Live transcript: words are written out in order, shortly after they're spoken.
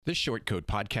The Short Coat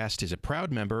Podcast is a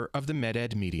proud member of the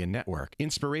MedEd Media Network.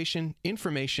 Inspiration,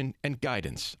 information, and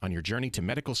guidance on your journey to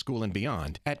medical school and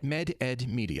beyond at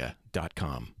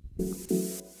mededmedia.com.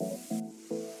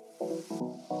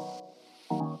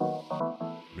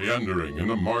 Meandering in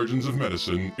the margins of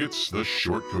medicine, it's the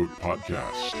Short Coat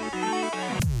Podcast.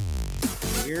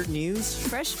 Weird news,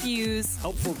 fresh views,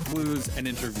 helpful clues, and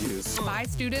interviews. By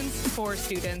students, for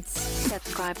students.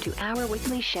 Subscribe to our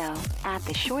weekly show at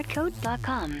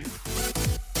theshortcoat.com.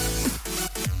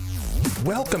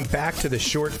 Welcome back to the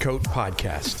Short Coat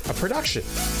Podcast, a production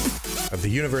of the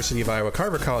University of Iowa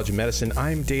Carver College of Medicine.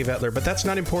 I'm Dave Etler, but that's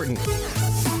not important.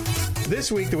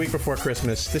 This week, the week before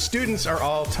Christmas, the students are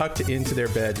all tucked into their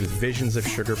beds with visions of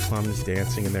sugar plums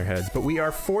dancing in their heads. But we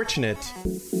are fortunate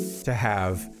to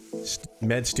have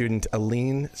med student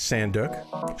Aline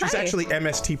Sanduk. She's actually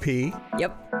MSTP.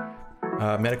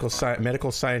 Yep.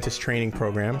 Medical Scientist Training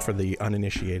Program for the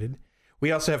uninitiated.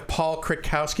 We also have Paul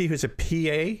Kritkowski, who's a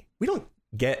PA. We don't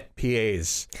get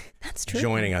PAs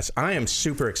joining us. I am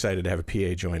super excited to have a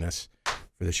PA join us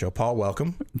for the show. Paul,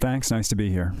 welcome. Thanks. Nice to be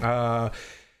here.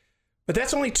 But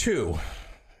that's only two.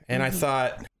 And I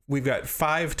thought, we've got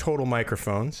 5 total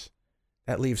microphones.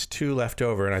 That leaves 2 left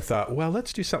over. And I thought, well,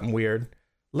 let's do something weird.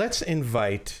 Let's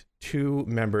invite 2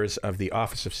 members of the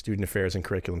Office of Student Affairs and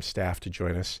Curriculum staff to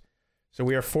join us. So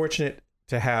we are fortunate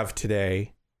to have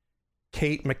today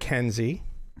Kate McKenzie.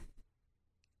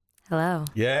 Hello.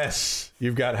 Yes.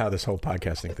 You've got how this whole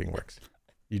podcasting thing works.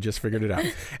 You just figured it out.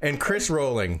 And Chris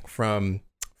Rowling from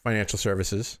Financial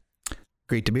Services.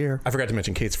 Great to be here. I forgot to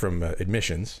mention Kate's from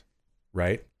admissions,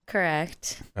 right?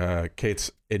 Correct.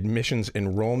 Kate's admissions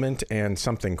enrollment and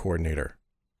something coordinator.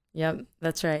 Yep,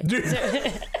 that's right.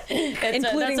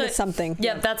 Including the something.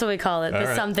 Yep, that's what we call it,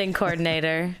 the something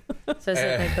coordinator,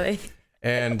 specifically.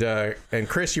 And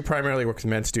Chris, you primarily work with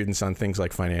med students on things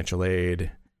like financial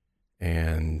aid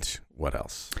and what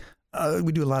else?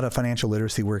 We do a lot of financial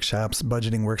literacy workshops,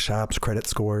 budgeting workshops, credit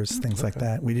scores, things like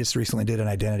that. We just recently did an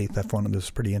identity theft one that was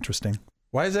pretty interesting.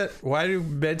 Why is that? Why do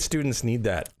med students need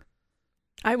that?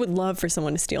 I would love for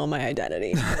someone to steal my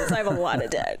identity because I have a lot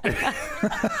of debt.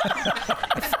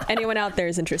 If anyone out there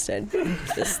is interested,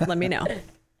 just let me know.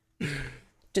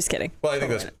 Just kidding. Well, I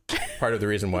think that's part of the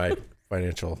reason why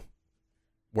financial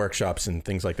workshops and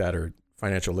things like that, or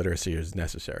financial literacy, is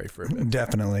necessary for it.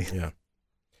 Definitely. Yeah.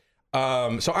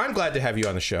 So I'm glad to have you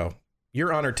on the show.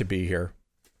 You're honored to be here.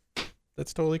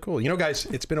 That's totally cool. You know, guys,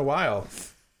 it's been a while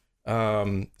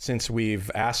since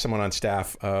we've asked someone on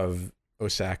staff of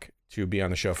OSAC to be on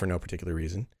the show for no particular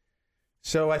reason.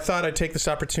 So I thought I'd take this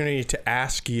opportunity to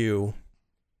ask you,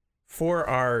 for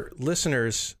our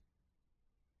listeners,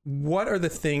 what are the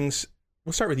things,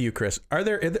 we'll start with you, Chris. Are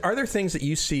there things that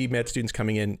you see med students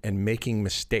coming in and making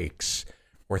mistakes,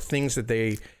 or things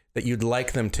that you'd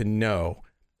like them to know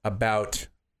about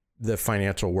the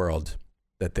financial world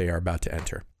that they are about to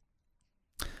enter?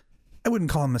 I wouldn't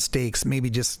call them mistakes, maybe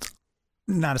just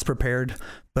not as prepared,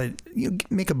 but you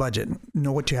make a budget,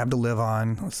 know what you have to live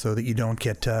on so that you don't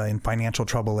get in financial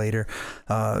trouble later.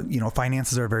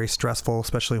 Finances are very stressful,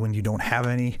 especially when you don't have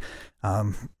any.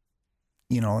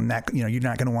 You're not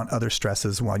going to want other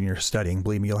stresses while you're studying.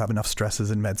 Believe me, you'll have enough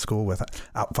stresses in med school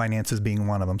without finances being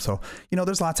one of them. So,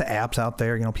 there's lots of apps out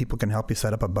there. People can help you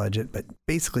set up a budget, but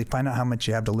basically find out how much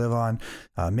you have to live on,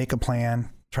 make a plan,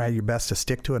 try your best to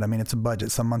stick to it. I mean, it's a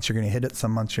budget. Some months you're going to hit it,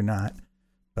 some months you're not.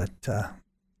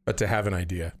 But to have an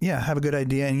idea. Yeah, have a good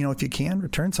idea. And, if you can,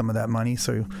 return some of that money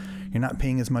so you're not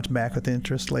paying as much back with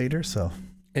interest later. So,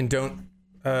 and don't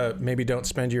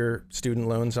spend your student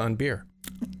loans on beer.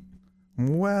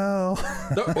 Well,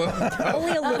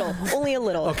 only a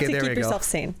little. Okay, to there keep we go. yourself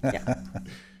sane. Yeah.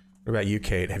 What about you,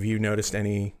 Kate? Have you noticed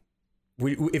any?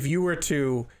 If you were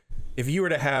to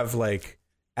have like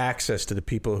access to the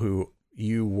people who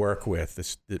you work with,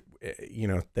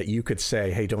 that you could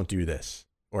say, "Hey, don't do this,"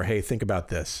 or "Hey, think about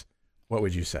this," what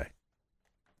would you say?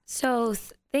 So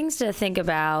things to think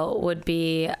about would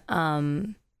be,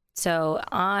 so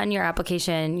on your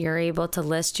application, you're able to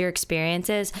list your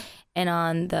experiences. And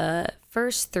on the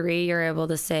first 3, you're able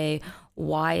to say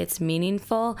why it's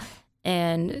meaningful.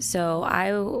 And so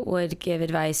I would give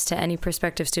advice to any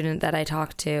prospective student that I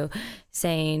talk to,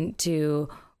 saying to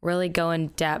really go in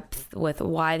depth with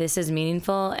why this is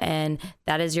meaningful, and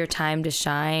that is your time to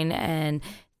shine. And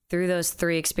through those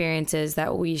 3 experiences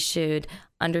that we should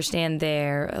understand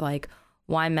there, like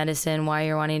why medicine, why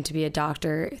you're wanting to be a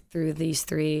doctor through these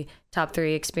top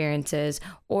 3 experiences,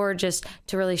 or just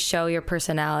to really show your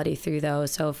personality through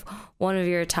those. So if one of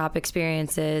your top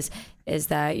experiences is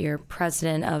that you're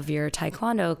president of your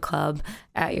taekwondo club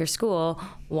at your school.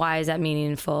 Why is that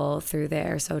meaningful through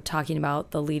there? So talking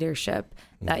about the leadership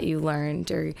that you learned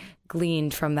or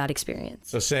gleaned from that experience.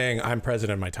 So saying I'm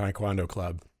president of my taekwondo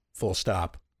club, full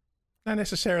stop, not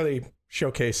necessarily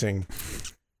showcasing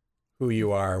who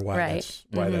you are, why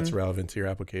that's relevant to your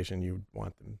application. You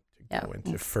want them to go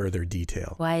into further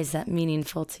detail. Why is that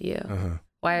meaningful to you?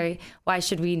 Why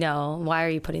should we know? Why are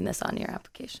you putting this on your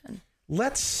application?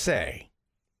 Let's say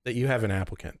that you have an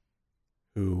applicant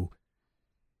who,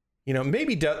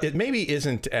 maybe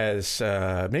hasn't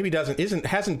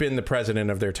been the president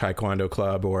of their taekwondo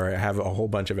club or have a whole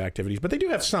bunch of activities, but they do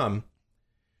have some.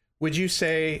 Would you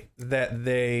say that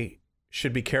they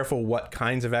should be careful what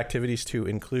kinds of activities to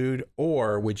include,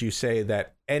 or would you say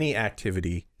that any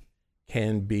activity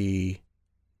can be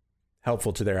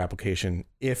helpful to their application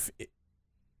if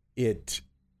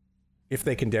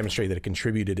they can demonstrate that it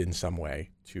contributed in some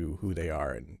way to who they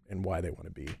are and why they want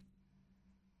to be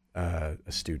a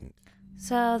student?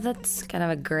 So that's kind of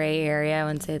a gray area. I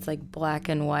wouldn't say it's like black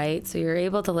and white. So you're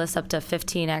able to list up to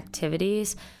 15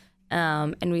 activities.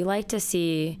 And we like to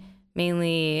see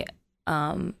mainly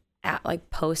at like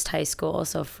post high school.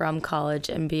 So from college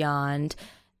and beyond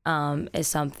is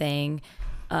something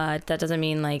that doesn't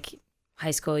mean like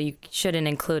high school, you shouldn't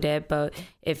include it. But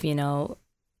if,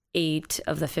 8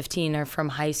 of the 15 are from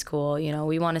high school,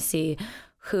 we want to see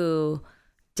who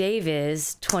Dave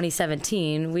is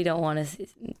 2017. We don't want to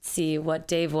see what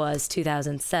Dave was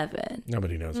 2007.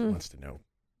 Nobody wants to know.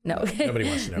 No. Nobody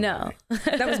wants to know. No.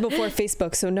 That was before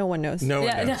Facebook, so no one knows. No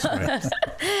one knows.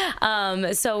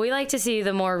 Right. So we like to see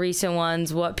the more recent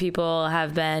ones, what people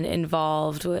have been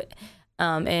involved with,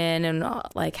 in and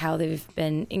like how they've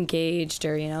been engaged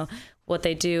or, what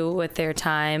they do with their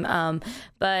time.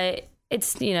 But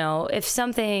it's, if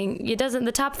something,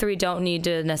 the top 3 don't need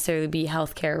to necessarily be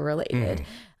healthcare related.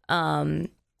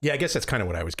 Yeah, I guess that's kind of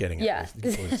what I was getting at.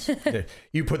 Yeah.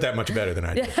 You put that much better than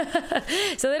I did.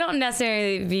 So they don't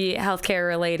necessarily be healthcare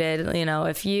related.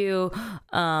 If you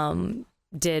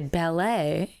did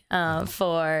ballet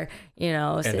for,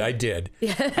 And I did.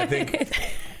 I think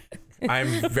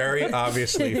I'm very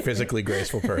obviously a physically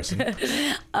graceful person. If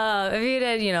you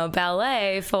did,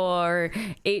 ballet for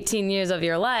 18 years of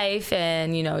your life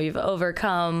and, you've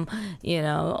overcome,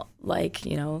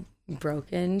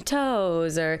 broken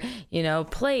toes or,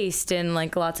 placed in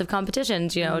like lots of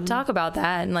competitions, talk about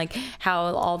that and like how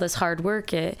all this hard work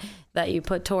that you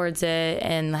put towards it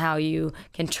and how you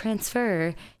can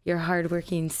transfer your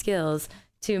hardworking skills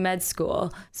to med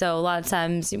school. So a lot of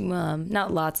times,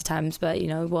 not lots of times, but,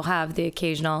 we'll have the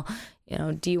occasional,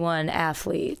 D1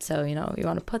 athlete. So, you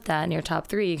want to put that in your top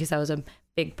 3 because that was a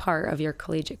big part of your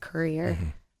collegiate career.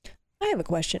 I have a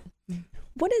question.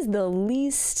 What is the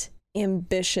least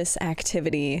ambitious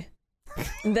activity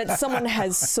that someone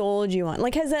has sold you on?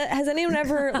 Like, has anyone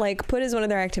ever like put as one of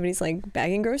their activities like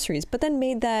bagging groceries, but then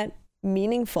made that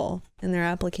meaningful in their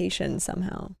application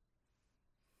somehow?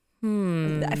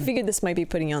 I figured this might be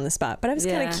putting you on the spot, but I was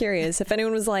kind of curious if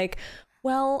anyone was like,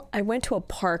 well, I went to a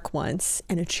park once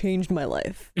and it changed my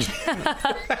life.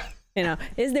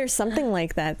 Is there something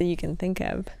like that you can think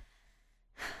of?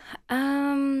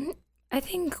 I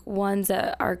think ones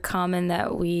that are common that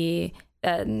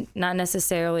not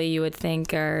necessarily you would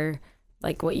think are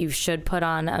like what you should put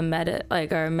on a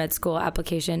med school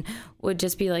application would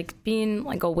just be like being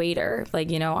like a waiter. Like,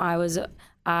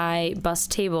 I bussed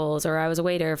tables or I was a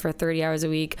waiter for 30 hours a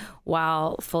week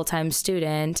while full-time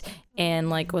student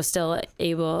and like was still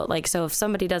able, like, so if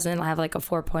somebody doesn't have like a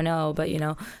 4.0, but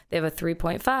they have a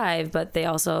 3.5, but they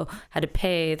also had to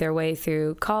pay their way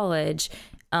through college,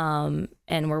 and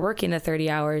we're working the 30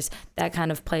 hours, that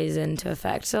kind of plays into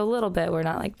effect. So a little bit, we're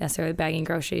not like necessarily bagging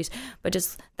groceries, but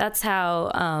just that's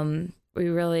how we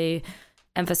really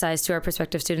emphasize to our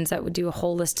prospective students that would do a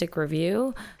holistic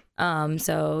review.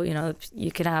 So,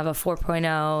 you could have a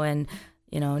 4.0 and,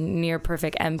 near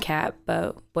perfect MCAT,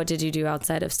 but what did you do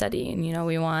outside of studying?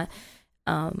 We want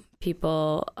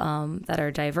people that are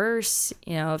diverse.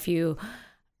 We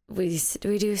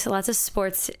do lots of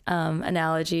sports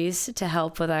analogies to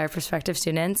help with our prospective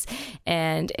students.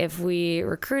 And if we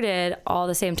recruited all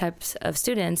the same types of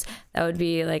students, that would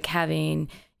be like having,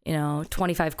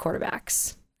 25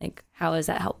 quarterbacks. Like, how is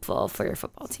that helpful for your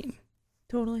football team?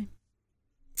 Totally.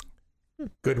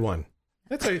 Good one.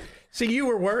 See, you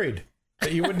were worried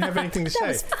that you wouldn't have anything to say. That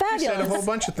was fabulous. You said a whole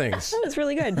bunch of things. That was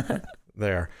really good.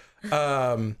 There.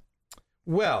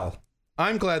 Well,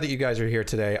 I'm glad that you guys are here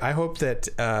today. I hope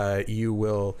that you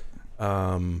will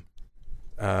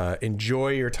enjoy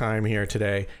your time here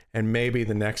today, and maybe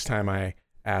the next time I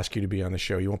ask you to be on the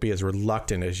show, you won't be as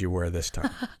reluctant as you were this time.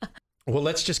 Well,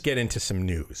 let's just get into some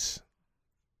news.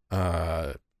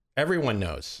 Everyone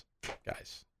knows,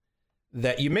 guys,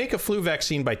 that you make a flu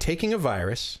vaccine by taking a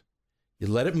virus, you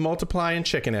let it multiply in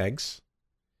chicken eggs,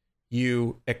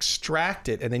 you extract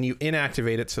it, and then you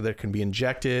inactivate it so that it can be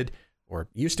injected. Or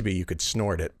used to be you could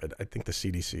snort it, but I think the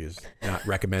CDC is not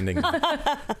recommending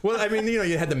that. Well, I mean,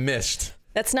 you had the mist.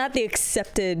 That's not the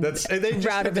accepted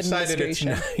route of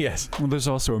administration. Yes. Well, there's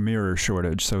also a mirror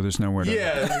shortage, so there's nowhere to...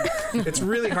 Yeah, it's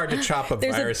really hard to chop up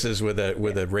viruses with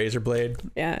a razor blade.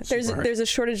 Yeah, there's a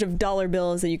shortage of dollar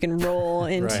bills that you can roll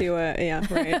into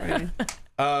right.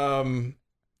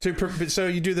 So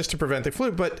you do this to prevent the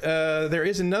flu, but there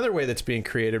is another way that's being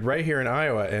created right here in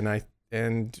Iowa,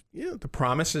 and the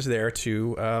promise is there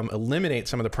to eliminate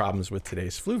some of the problems with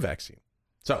today's flu vaccine.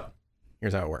 So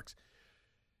here's how it works.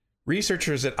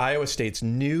 Researchers at Iowa State's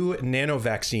new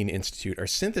Nanovaccine Institute are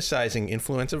synthesizing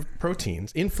influenza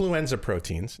proteins,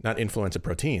 not influenza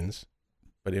proteins,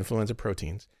 but influenza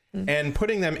proteins, and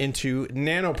putting them into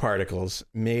nanoparticles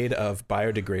made of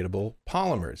biodegradable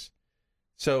polymers.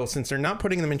 So since they're not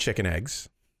putting them in chicken eggs,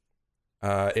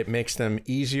 it makes them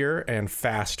easier and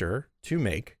faster to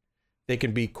make. They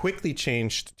can be quickly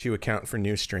changed to account for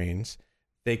new strains.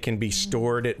 They can be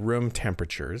stored at room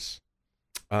temperatures.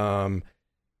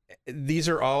 These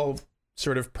are all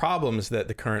sort of problems that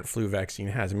the current flu vaccine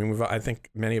has. I mean, I think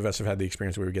many of us have had the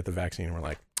experience where we get the vaccine and we're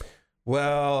like,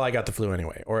 well, I got the flu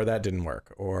anyway, or that didn't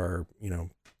work, or,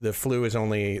 the flu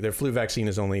vaccine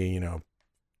is only,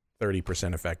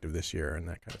 30% effective this year, and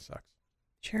that kind of sucks.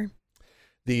 Sure.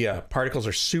 The particles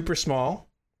are super small,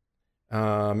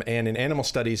 and in animal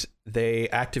studies, they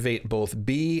activate both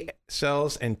B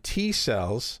cells and T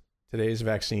cells. Today's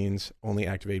vaccines only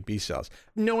activate B cells.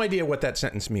 No idea what that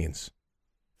sentence means.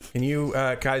 Can you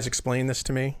guys explain this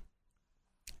to me?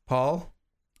 Paul?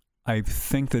 I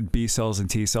think that B cells and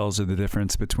T cells are the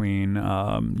difference between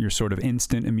your sort of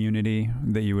instant immunity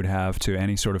that you would have to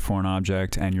any sort of foreign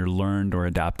object and your learned or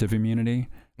adaptive immunity.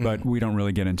 But we don't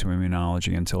really get into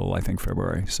immunology until, I think,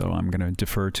 February. So I'm going to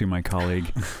defer to my colleague,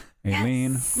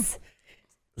 Aileen. Yes.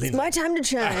 It's my time to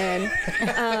shine.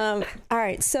 All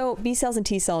right. So B cells and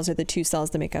T cells are the two cells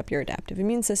that make up your adaptive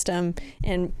immune system.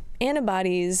 And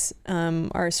antibodies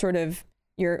are sort of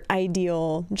your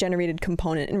ideal generated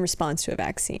component in response to a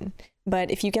vaccine. But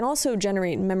if you can also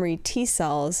generate memory T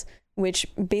cells, which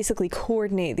basically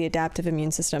coordinate the adaptive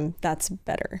immune system, that's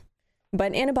better.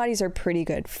 But antibodies are pretty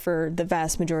good for the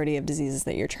vast majority of diseases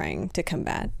that you're trying to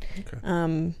combat. Okay.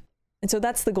 And so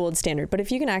that's the gold standard. But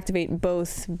if you can activate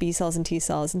both B cells and T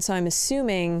cells, and so I'm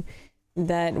assuming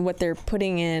that what they're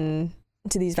putting in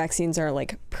to these vaccines are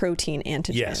like protein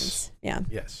antigens. Yes. Yeah.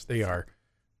 Yes, they are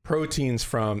proteins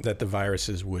that the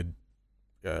viruses would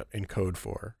encode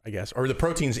for, I guess, or the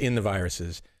proteins in the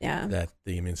viruses that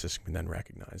the immune system can then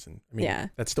recognize. And I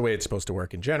mean, that's the way it's supposed to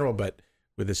work in general, but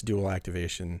with this dual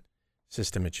activation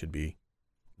system, it should be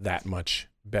that much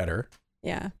better.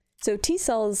 Yeah. So T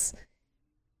cells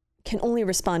can only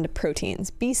respond to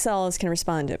proteins. B cells can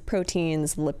respond to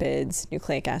proteins, lipids,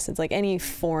 nucleic acids, like any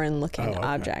foreign-looking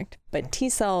object. But T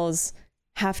cells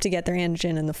have to get their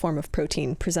antigen in the form of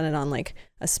protein presented on like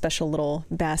a special little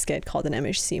basket called an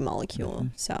MHC molecule.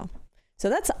 So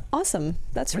that's awesome.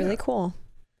 That's really cool.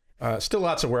 Still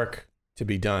lots of work to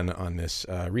be done on this.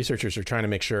 Researchers are trying to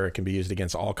make sure it can be used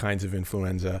against all kinds of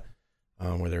influenza,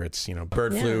 whether it's,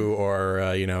 bird flu or,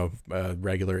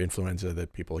 regular influenza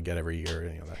that people get every year,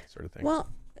 that sort of thing. Well,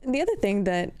 the other thing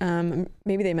that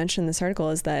maybe they mentioned in this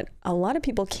article is that a lot of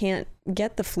people can't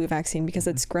get the flu vaccine because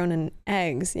it's grown in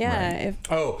eggs. Yeah.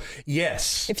 Right.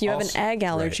 Yes. If you have an egg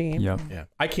allergy. Right. Yep. Yeah.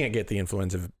 I can't get the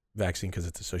influenza vaccine because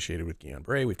it's associated with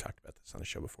Guillain-Barré. We've talked about this on the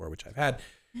show before, which I've had.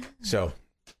 So,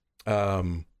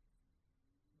 I'm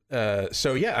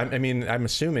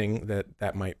assuming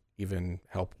that might even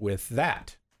help with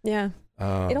that. Yeah.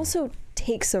 It also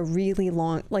takes a really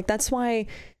long, that's why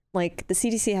the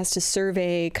CDC has to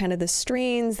survey kind of the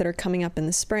strains that are coming up in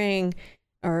the spring,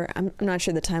 or I'm not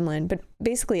sure the timeline, but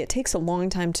basically it takes a long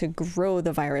time to grow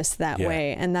the virus that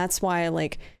way. And that's why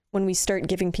when we start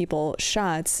giving people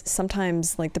shots,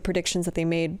 sometimes the predictions that they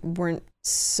made weren't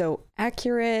so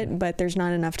accurate, but there's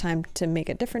not enough time to make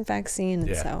a different vaccine.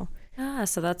 And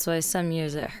so that's why some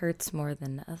years it hurts more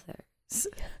than others.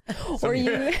 Or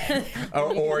you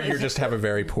just have a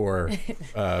very poor,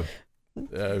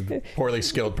 poorly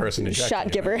skilled person injecting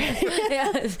shot giver.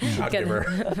 Shot giver.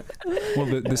 Well,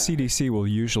 the CDC will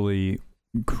usually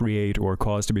create or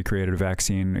cause to be created a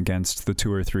vaccine against the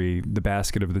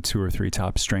basket of the 2 or 3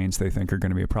 top strains they think are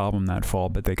going to be a problem that fall,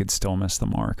 but they could still miss the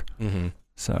mark. Mm-hmm.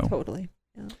 So totally.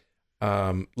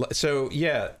 There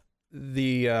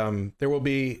will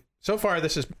be so far,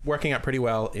 this is working out pretty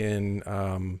well in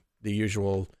the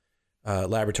usual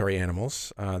laboratory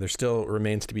animals. There still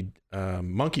remains to be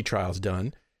monkey trials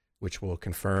done, which will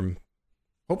confirm,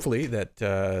 hopefully,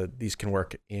 that these can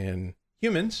work in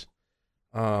humans.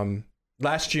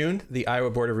 Last June, the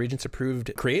Iowa Board of Regents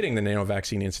approved creating the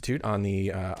Nanovaccine Institute on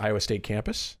the Iowa State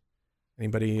campus.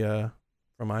 Anybody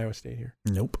from Iowa State here?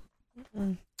 Nope.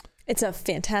 It's a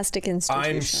fantastic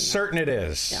institution. I'm certain it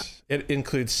is. Yeah. It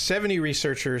includes 70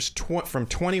 researchers from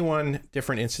 21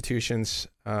 different institutions.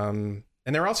 And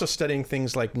they're also studying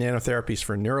things like nanotherapies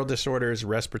for neural disorders,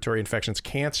 respiratory infections,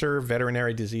 cancer,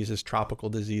 veterinary diseases, tropical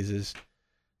diseases.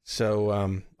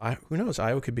 So who knows?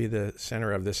 Iowa could be the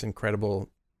center of this incredible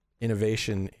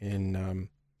innovation in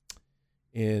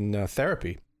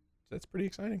therapy. That's pretty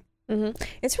exciting. Mm-hmm.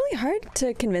 It's really hard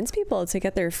to convince people to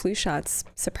get their flu shots,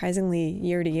 surprisingly,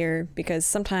 year to year, because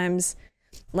sometimes,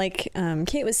 like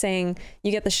Kate was saying,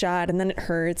 you get the shot and then it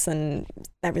hurts and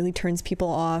that really turns people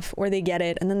off, or they get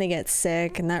it and then they get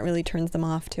sick and that really turns them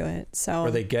off to it. So,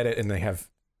 or they get it and they have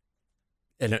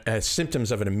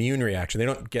symptoms of an immune reaction. They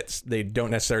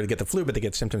don't necessarily get the flu, but they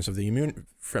get symptoms of the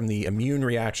immune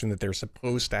reaction that they're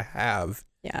supposed to have.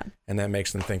 Yeah. And that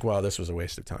makes them think, well, this was a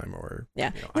waste of time, or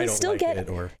I don't still like it.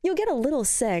 Or you'll get a little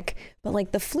sick, but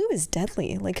like the flu is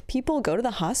deadly. Like people go to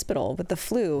the hospital with the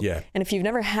flu. Yeah. And if you've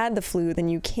never had the flu, then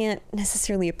you can't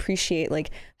necessarily appreciate like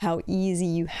how easy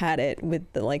you had it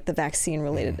with the vaccine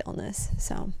related illness.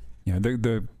 So yeah,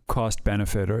 the cost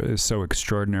benefit is so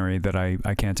extraordinary that I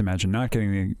can't imagine not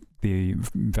getting the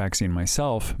vaccine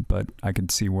myself, but I could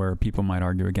see where people might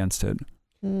argue against it.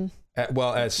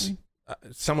 Well, as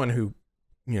someone who,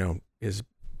 it's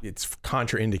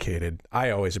contraindicated, I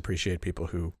always appreciate people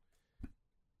who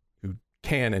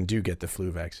can and do get the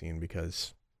flu vaccine,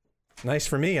 because it's nice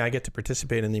for me. I get to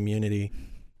participate in the immunity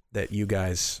that you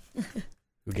guys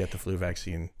who get the flu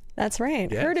vaccine. That's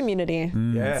right. Yes. Herd immunity.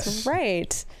 Yes. That's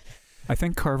right. I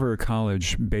think Carver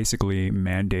College basically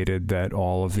mandated that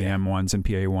all of the M1s and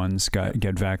PA1s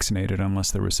get vaccinated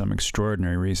unless there was some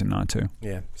extraordinary reason not to.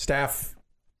 Yeah. Staff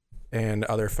and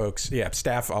other folks. Yeah.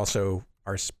 Staff also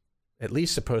are at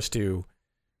least supposed to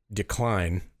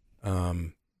decline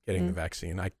getting the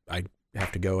vaccine. I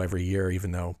have to go every year,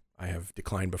 even though I have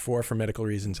declined before for medical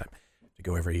reasons. I have to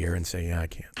go every year and say, yeah, I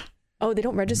can't. Oh, they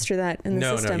don't register that in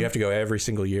the system. No, you have to go every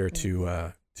single year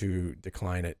to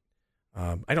decline it.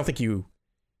 I don't think you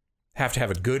have to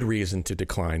have a good reason to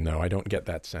decline, though. I don't get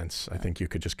that sense. I think you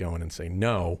could just go in and say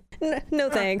no. No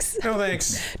thanks. No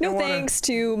thanks. No thanks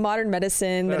to modern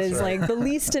medicine that is like the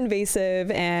least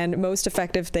invasive and most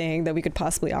effective thing that we could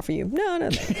possibly offer you. No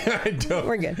thanks.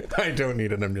 We're good. I don't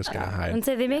need it. I'm just going to hide. And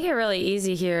so they make it really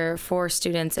easy here for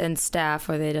students and staff,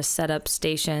 where they just set up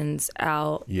stations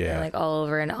out like all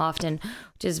over and often,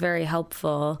 which is very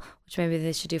helpful, which maybe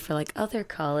they should do for like other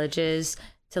colleges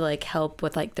to like help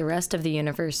with like the rest of the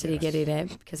university getting it,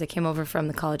 because I came over from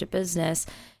the College of Business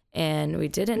and we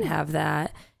didn't have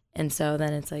that. And so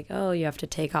then it's like, oh, you have to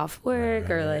take off work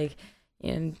or like,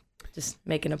 just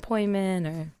make an appointment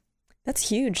or. That's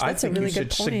huge. That's a really good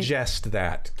point. I think you should suggest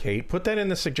that, Kate. Put that in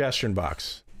the suggestion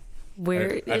box.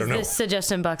 Where is this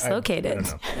suggestion box located? I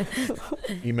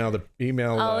don't know.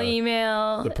 email. I'll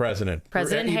email the president.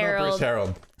 President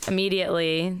Harold.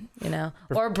 Immediately,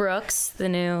 or Brooks, the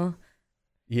new.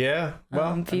 Yeah.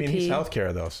 Well, VP. I mean, he's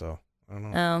healthcare though, so I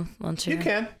don't know. Oh, well, sure. You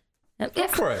can. Go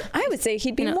for it. I would say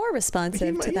he'd be more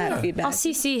responsive to that feedback. I'll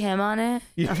CC him on it.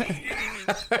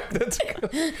 That's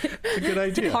a good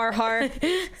idea. Har.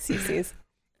 CCs.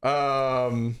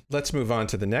 Let's move on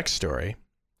to the next story.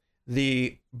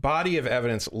 The body of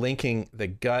evidence linking the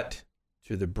gut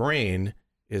to the brain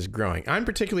is growing. I'm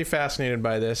particularly fascinated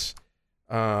by this,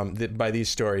 by these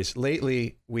stories.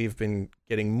 Lately, we've been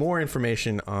getting more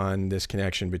information on this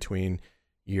connection between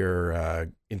your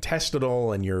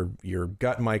intestinal and your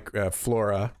gut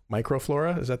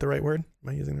microflora. Is that the right word? Am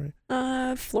I using the right?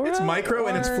 Flora. It's micro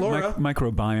and it's flora.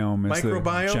 Microbiome is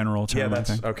the general term. Yeah, that's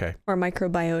I think. okay. Or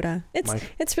microbiota.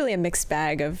 It's really a mixed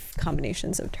bag of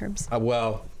combinations of terms.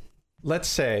 Well, let's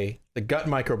say the gut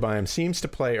microbiome seems to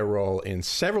play a role in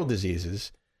several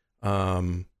diseases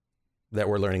that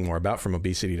we're learning more about, from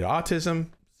obesity to autism.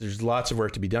 There's lots of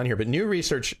work to be done here, but new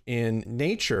research in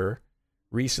Nature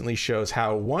recently shows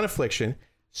how one affliction,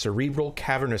 cerebral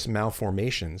cavernous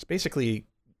malformations, basically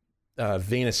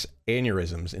venous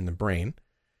aneurysms in the brain,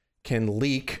 can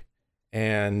leak,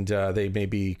 and they may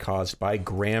be caused by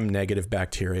gram-negative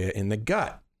bacteria in the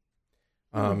gut.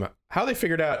 How they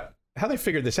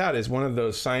figured this out is one of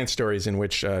those science stories in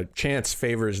which chance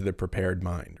favors the prepared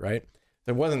mind, right?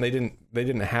 They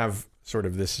didn't have sort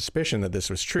of this suspicion that this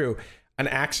was true. An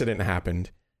accident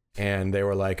happened, And they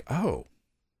were like, oh,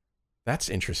 that's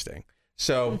interesting.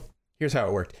 So here's how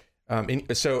it worked.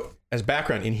 So as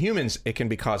background, in humans, it can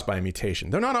be caused by a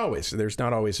mutation. Though not always. There's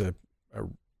not always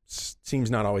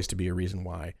seems not always to be a reason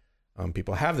why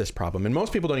people have this problem. And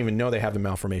most people don't even know they have the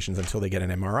malformations until they get an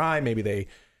MRI. Maybe they,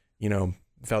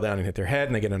 fell down and hit their head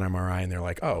and they get an MRI and they're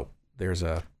like, oh, there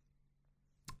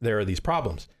are these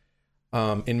problems.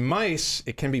 In mice,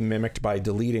 it can be mimicked by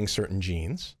deleting certain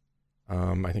genes.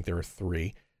 I think there were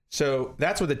 3. So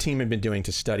that's what the team had been doing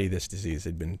to study this disease.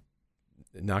 They'd been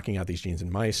knocking out these genes in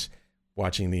mice,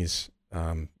 watching these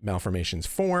malformations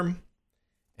form,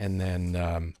 and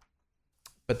then,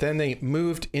 but then they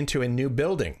moved into a new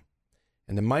building,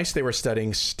 and the mice they were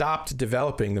studying stopped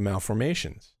developing the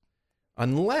malformations,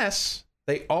 unless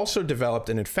they also developed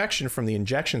an infection from the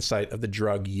injection site of the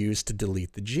drug used to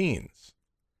delete the genes.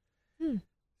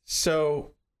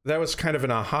 So that was kind of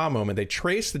an aha moment. They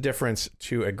traced the difference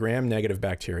to a gram-negative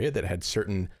bacteria that had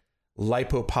certain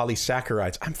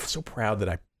lipopolysaccharides. I'm so proud that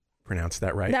I pronounced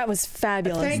that right. That was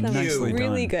fabulous. Thank that you. was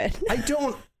really good. I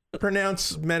don't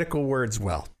pronounce medical words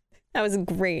well. That was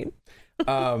great.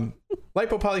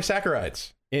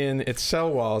 Lipopolysaccharides in its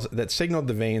cell walls that signaled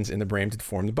the veins in the brain to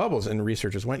form the bubbles. And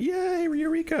researchers went, yay,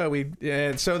 eureka.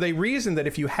 And so they reasoned that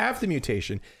if you have the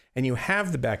mutation and you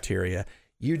have the bacteria,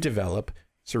 you develop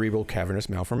cerebral cavernous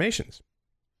malformations.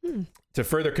 To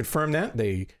further confirm that,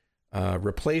 they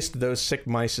replaced those sick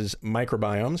mice's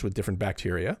microbiomes with different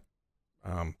bacteria,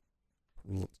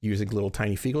 using little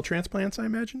tiny fecal transplants, I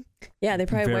imagine. Yeah, they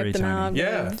probably Very wiped them out.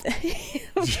 Yeah.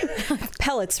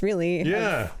 Pellets, really.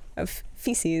 Yeah. Of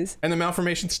feces. And the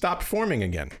malformation stopped forming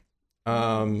again,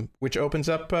 which opens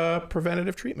up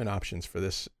preventative treatment options for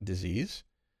this disease.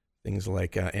 Things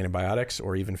like antibiotics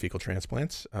or even fecal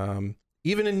transplants.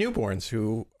 Even in newborns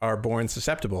who are born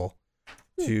susceptible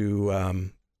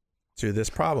to this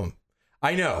problem.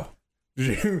 I know.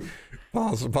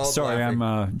 Paul's Sorry, laughing.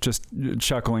 I'm just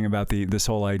chuckling about this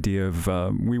whole idea of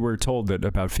we were told that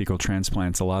about fecal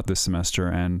transplants a lot this semester,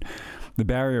 and the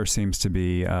barrier seems to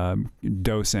be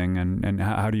dosing and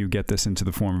how do you get this into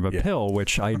the form of a pill,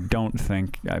 which I don't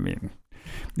think,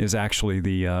 is actually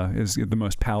is the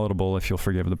most palatable, if you'll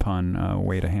forgive the pun,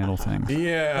 way to handle things.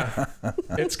 Yeah,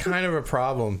 it's kind of a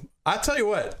problem. I'll tell you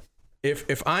what,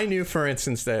 if I knew, for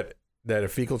instance, that a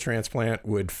fecal transplant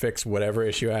would fix whatever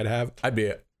issue I'd have,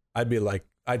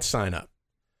 I'd sign up.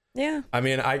 Yeah. I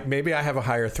mean, maybe I have a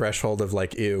higher threshold of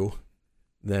like ew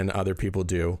than other people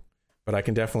do, but I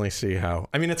can definitely see how.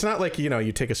 I mean, it's not like,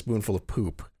 you take a spoonful of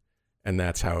poop and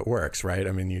that's how it works, right?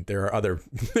 I mean, there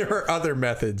are other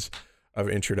methods of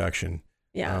introduction.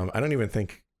 Yeah. I don't even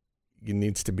think it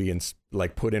needs to be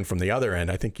put in from the other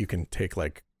end. I think you can take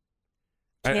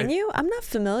Can you? I'm not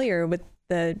familiar with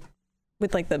the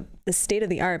state of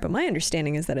the art, but my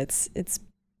understanding is that it's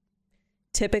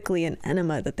typically an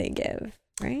enema that they give,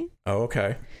 right? Oh,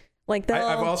 okay.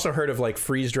 I've also heard of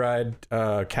freeze-dried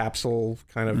capsule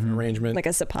kind of arrangement, like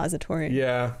a suppository.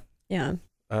 Yeah. Yeah.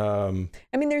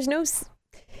 I mean, there's no.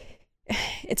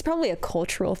 It's probably a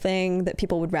cultural thing that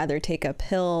people would rather take a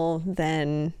pill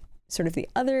than sort of the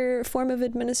other form of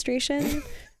administration.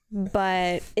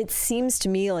 But it seems to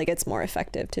me like it's more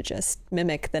effective to just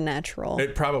mimic the natural.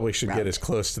 It probably should route. get as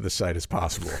close to the site as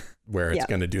possible where it's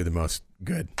going to do the most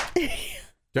good.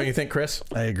 Don't you think, Chris?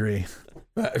 I agree.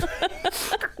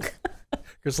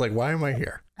 Chris, why am I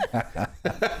here?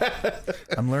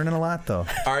 I'm learning a lot, though.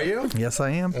 Are you? Yes,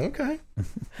 I am. Okay.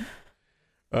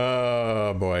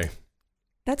 Oh, boy.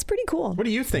 That's pretty cool. What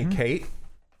do you think, Kate?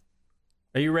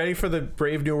 Are you ready for the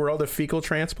brave new world of fecal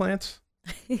transplants?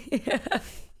 Yeah.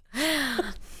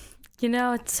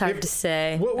 It's hard to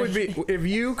say. What would be, if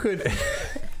you could...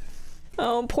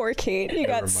 Oh, poor Kate. You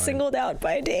got singled out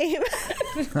by Dave.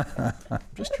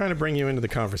 Just trying to bring you into the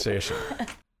conversation.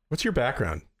 What's your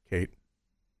background, Kate?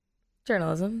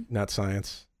 Journalism. Not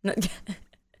science?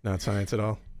 Not science at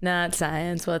all? Not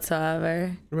science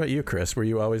whatsoever. What about you, Chris? Were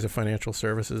you always a financial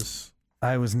services?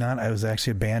 I was not. I was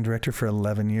actually a band director for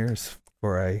 11 years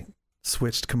before I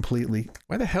switched completely.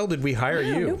 Why the hell did we hire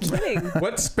you? No kidding.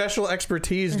 What special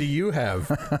expertise do you have?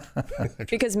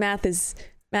 Because math is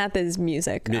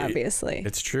music, obviously.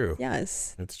 It's true.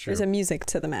 Yes. It's true. There's a music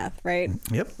to the math, right?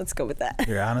 Yep. Let's go with that.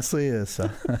 There honestly is.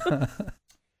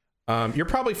 You're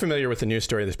probably familiar with the news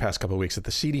story this past couple of weeks that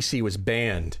the CDC was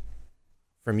banned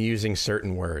from using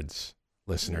certain words.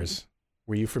 Listeners,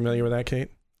 were you familiar with that, Kate?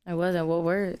 I wasn't. What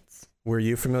words? Were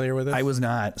you familiar with it? I was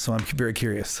not, so I'm very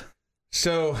curious.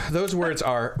 So those words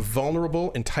are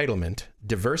vulnerable entitlement,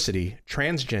 diversity,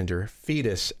 transgender,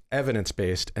 fetus,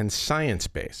 evidence-based, and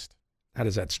science-based. How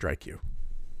does that strike you?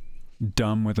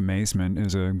 Dumb with amazement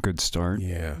is a good start.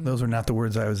 Yeah. Those were not the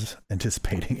words I was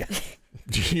anticipating.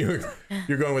 You're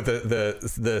going with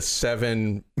the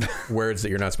 7 words that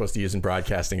you're not supposed to use in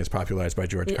broadcasting as popularized by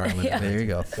George Carlin. Yeah. There you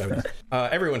go.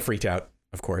 Everyone freaked out,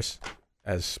 of course,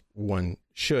 as one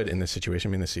should in this situation.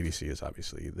 I mean, the CDC is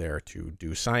obviously there to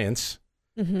do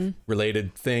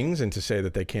science-related things, and to say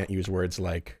that they can't use words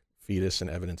like fetus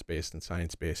and evidence-based and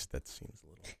science-based, that seems a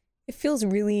little... It feels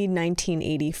really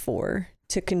 1984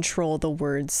 to control the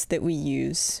words that we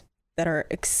use that are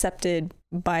accepted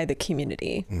by the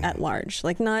community at large.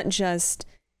 Like, not just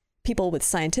people with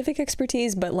scientific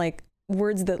expertise, but like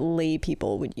words that lay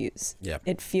people would use. Yeah.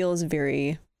 It feels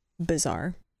very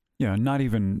bizarre. Yeah, not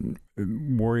even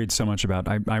worried so much about,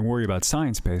 I worry about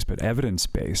science-based, but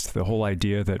evidence-based. The whole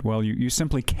idea that, well, you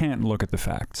simply can't look at the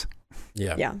facts.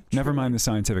 Yeah. Yeah. Never mind the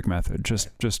scientific method.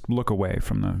 Just look away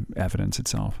from the evidence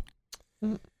itself.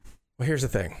 Well, here's the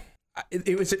thing.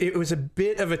 It was a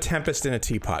bit of a tempest in a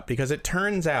teapot, because it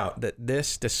turns out that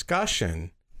this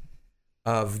discussion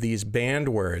of these banned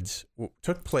words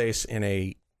took place in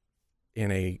a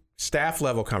staff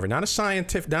level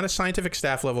conversation, not a scientific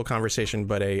staff level conversation,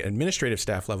 but a administrative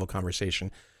staff level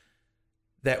conversation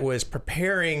that was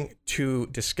preparing to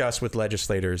discuss with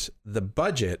legislators the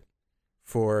budget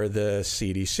for the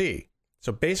CDC.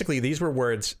 So basically, these were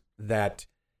words that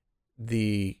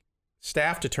the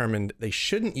staff determined they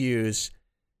shouldn't use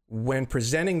when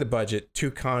presenting the budget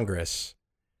to Congress.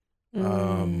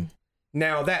 Now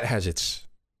that has its...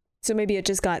 So maybe it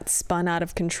just got spun out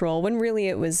of control when really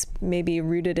it was maybe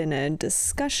rooted in a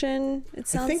discussion, it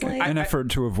sounds like. An effort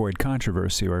to avoid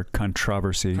controversy or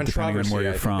controversy, depending on where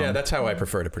you're from. Yeah, that's how I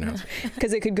prefer to pronounce it.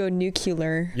 Because it could go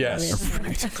nuclear. Yes.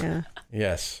 Yeah.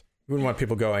 Yes. We wouldn't want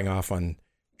people going off on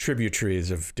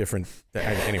tributaries of different...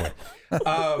 Anyway.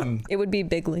 It would be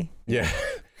bigly. Yeah.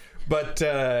 But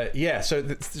yeah, so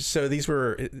these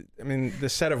were... I mean, the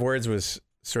set of words was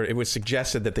it was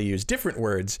suggested that they use different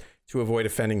words to avoid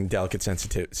offending delicate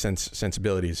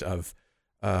sensibilities of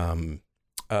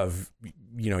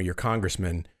your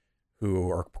congressman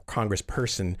or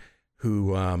congressperson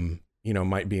who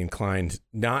might be inclined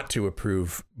not to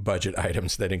approve budget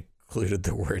items that included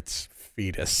the words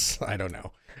fetus, I don't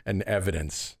know, and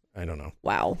evidence, I don't know.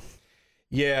 Wow.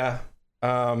 Yeah.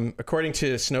 According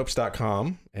to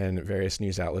Snopes.com and various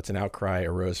news outlets, an outcry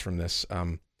arose from this,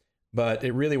 but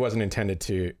it really wasn't intended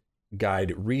to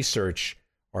guide research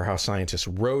or how scientists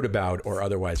wrote about or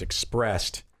otherwise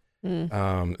expressed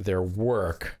their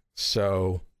work.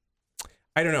 So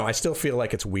I don't know. I still feel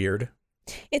like it's weird.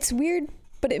 It's weird,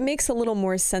 but it makes a little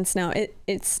more sense now.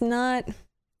 It's not...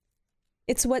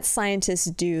 It's what scientists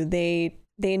do. They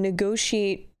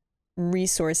negotiate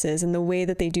resources and the way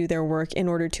that they do their work in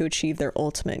order to achieve their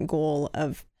ultimate goal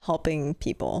of helping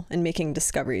people and making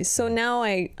discoveries. So now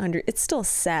it's still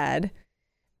sad,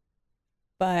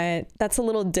 but that's a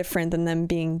little different than them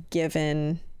being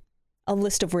given a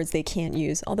list of words they can't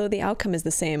use. Although the outcome is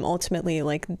the same. Ultimately,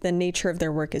 like, the nature of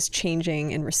their work is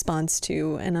changing in response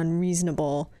to an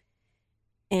unreasonable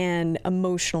and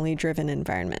emotionally driven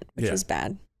environment, which is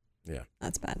bad. Yeah.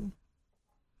 That's bad.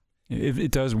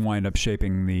 It does wind up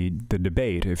shaping the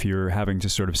debate. If you're having to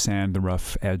sort of sand the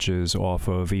rough edges off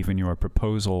of even your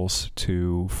proposals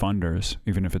to funders,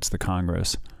 even if it's the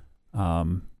Congress,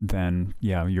 then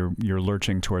yeah, you're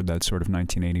lurching toward that sort of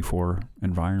 1984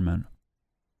 environment.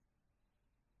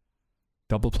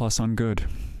 Double plus on good.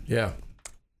 Yeah.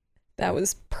 That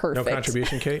was perfect. No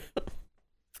contribution, Kate?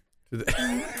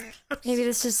 Maybe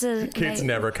this is Kate's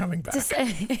never coming back.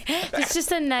 It's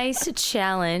just a nice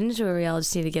challenge where we all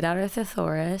just need to get out our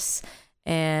thesaurus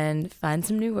and find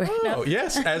some new words. Oh,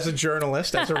 yes. As a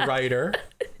journalist, as a writer.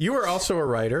 You were also a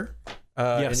writer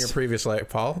in your previous life,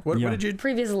 Paul. What did you...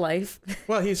 Previous life.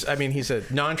 Well, he's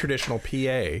a non-traditional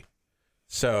PA.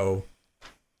 So,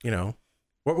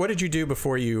 what did you do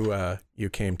before you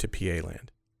came to PA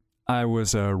land? I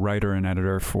was a writer and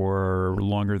editor for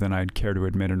longer than I'd care to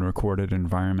admit in a recorded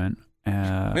environment.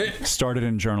 Started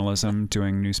in journalism,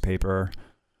 doing newspaper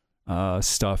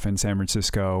stuff in San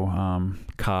Francisco,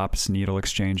 cops, needle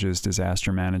exchanges,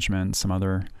 disaster management, some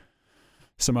other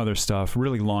stuff.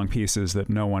 Really long pieces that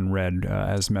no one read,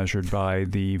 as measured by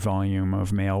the volume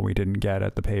of mail we didn't get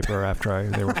at the paper after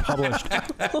they were published.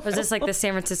 Was this like the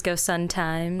San Francisco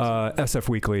Sun-Times? SF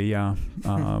Weekly, yeah,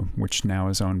 which now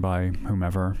is owned by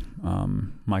whomever,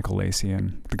 Michael Lacey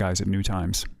and the guys at New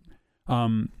Times.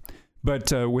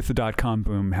 But with the .com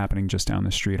boom happening just down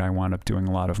the street, I wound up doing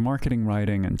a lot of marketing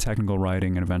writing and technical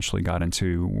writing, and eventually got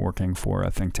into working for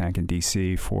a think tank in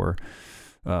D.C.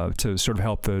 to sort of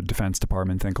help the Defense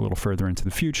Department think a little further into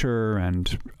the future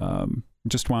and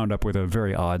just wound up with a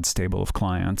very odd stable of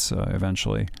clients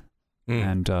eventually,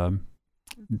 and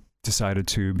decided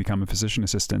to become a physician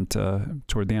assistant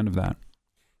toward the end of that.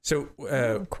 So,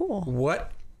 cool.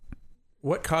 What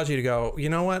caused you to go, you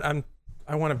know what,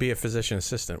 I want to be a physician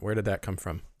assistant? Where did that come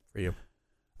from for you?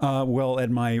 Well,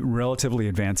 at my relatively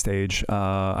advanced age,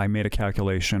 I made a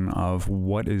calculation of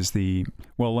what is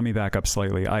well, let me back up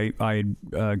slightly. I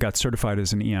got certified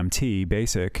as an EMT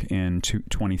basic in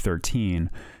 2013,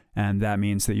 and that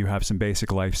means that you have some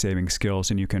basic life-saving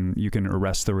skills, and you can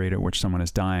arrest the rate at which someone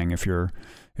is dying if you're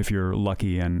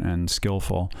lucky and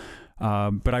skillful.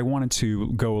 But I wanted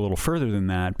to go a little further than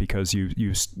that, because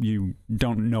you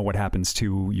don't know what happens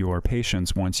to your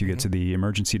patients once you get to the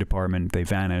emergency department. They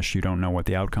vanish. You don't know what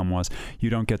the outcome was.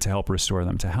 You don't get to help restore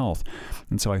them to health.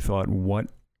 And so I thought,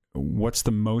 what's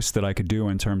the most that I could do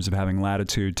in terms of having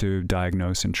latitude to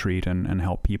diagnose and treat and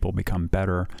help people become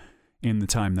better in the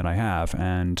time that I have?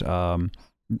 And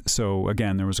so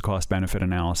again, there was a cost-benefit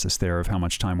analysis there of how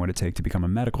much time would it take to become a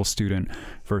medical student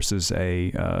versus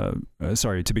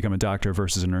to become a doctor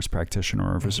versus a nurse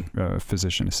practitioner or a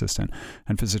physician assistant.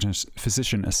 And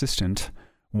physician assistant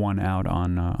won out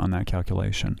on that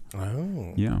calculation.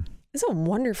 Oh, yeah, It's a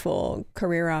wonderful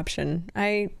career option.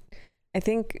 I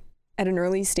think at an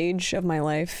early stage of my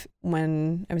life,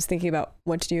 when I was thinking about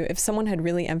what to do, if someone had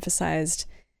really emphasized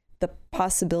the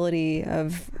possibility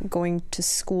of going to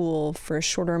school for a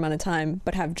shorter amount of time,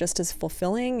 but have just as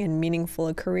fulfilling and meaningful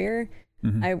a career,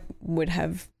 I would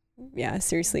have,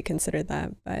 seriously considered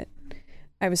that. But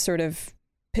I was sort of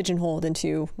pigeonholed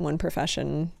into one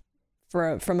profession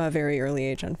from a very early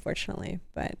age, unfortunately.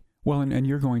 But well, and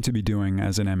you're going to be doing,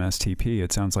 as an MSTP,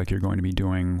 it sounds like you're going to be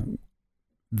doing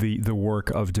the work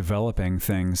of developing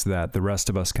things that the rest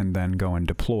of us can then go and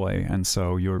deploy, and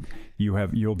so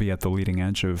you'll be at the leading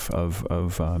edge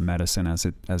of medicine as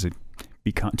it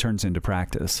turns into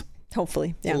practice.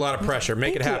 Hopefully, yeah. A lot of pressure.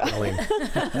 Make it happen, Aline.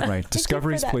 Right.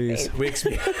 Discoveries, please.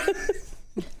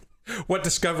 What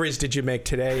discoveries did you make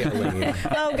today, Aline?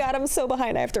 Oh God, I'm so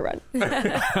behind. I have to run.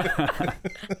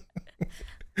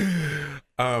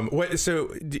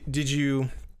 So did you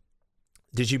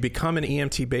become an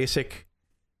EMT basic?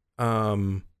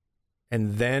 And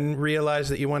then realize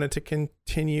that you wanted to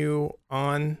continue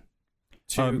on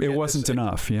it wasn't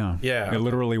enough. Yeah. It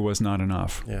literally was not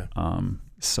enough. Yeah.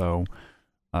 So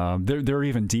there are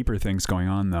even deeper things going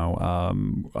on, though.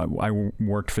 I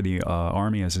worked for the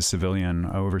Army as a civilian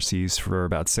overseas for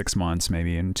about 6 months,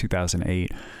 maybe in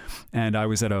 2008. And I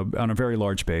was on a very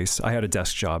large base. I had a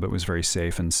desk job. It was very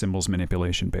safe and symbols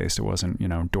manipulation based. It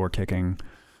wasn't, door kicking,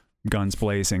 guns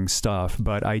blazing stuff,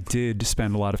 but I did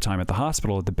spend a lot of time at the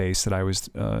hospital at the base that I was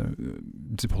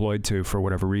deployed to for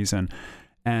whatever reason.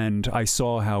 And I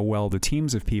saw how well the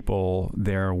teams of people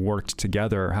there worked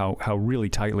together, how really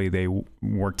tightly they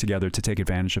worked together to take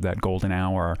advantage of that golden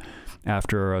hour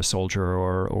after a soldier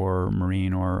or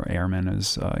Marine or airman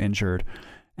is injured.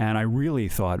 And I really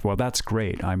thought, well, that's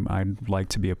great. I'd like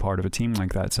to be a part of a team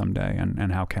like that someday.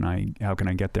 And how can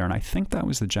I get there? And I think that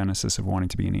was the genesis of wanting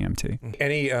to be an EMT.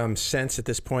 Any sense at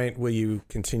this point, will you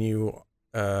continue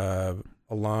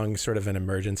along sort of an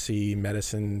emergency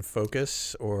medicine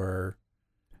focus, or?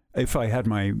 If I had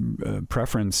my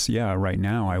preference, right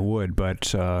now I would.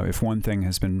 But if one thing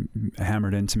has been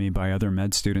hammered into me by other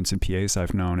med students and PAs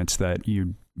I've known, it's that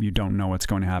you don't know what's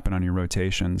going to happen on your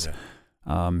rotations. Yeah.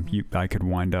 I could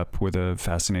wind up with a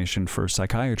fascination for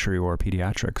psychiatry or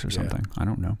pediatrics or something. I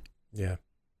don't know. Yeah.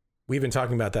 We've been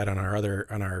talking about that on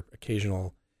our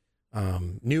occasional,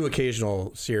 new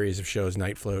occasional series of shows,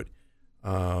 Night Float,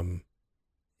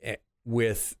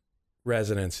 with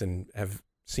residents, and have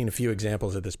seen a few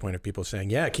examples at this point of people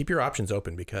saying, keep your options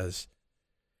open, because,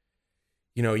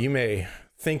 you may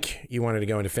think you wanted to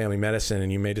go into family medicine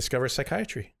and you may discover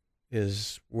psychiatry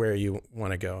is where you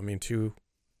want to go. I mean,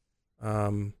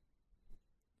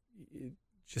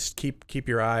 just keep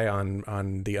your eye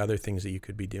on the other things that you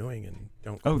could be doing, and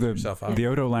don't close yourself out. The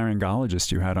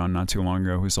otolaryngologist you had on not too long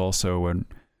ago, who's also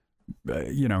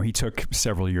he took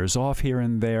several years off here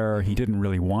and there. He didn't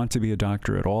really want to be a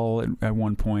doctor at all at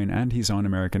one point, and he's on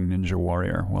American Ninja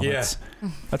Warrior. Well,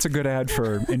 that's a good ad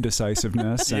for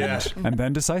indecisiveness and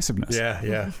then decisiveness.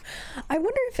 Yeah. I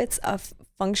wonder if it's a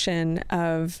function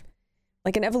of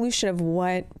like an evolution of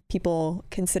what people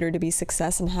consider to be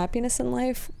success and happiness in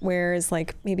life, whereas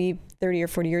like maybe 30 or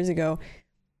 40 years ago,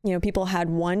 people had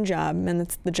one job and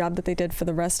it's the job that they did for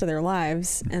the rest of their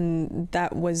lives, and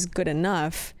that was good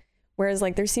enough. Whereas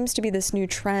like there seems to be this new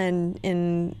trend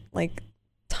in like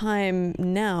time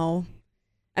now.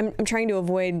 I'm trying to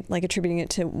avoid like attributing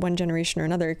it to one generation or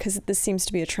another, because this seems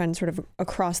to be a trend sort of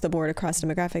across the board, across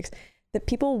demographics, that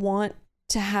people want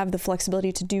to have the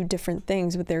flexibility to do different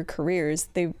things with their careers.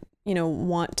 They,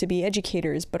 want to be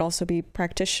educators, but also be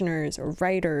practitioners or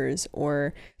writers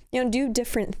or, do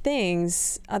different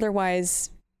things.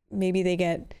 Otherwise, maybe they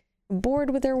get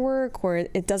bored with their work or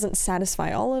it doesn't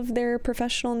satisfy all of their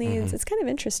professional needs. Mm-hmm. It's kind of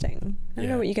interesting. I don't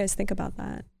know what you guys think about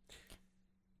that.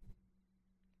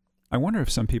 I wonder if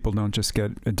some people don't just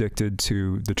get addicted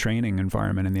to the training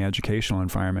environment and the educational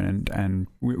environment and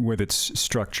with its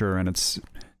structure and its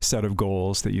set of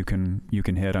goals that you can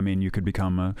hit. I mean, you could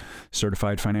become a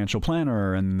certified financial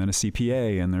planner and then a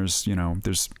CPA, and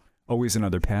there's always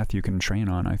another path you can train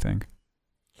on, I think.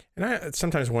 And I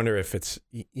sometimes wonder if it's,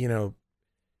 the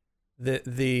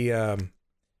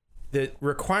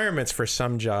requirements for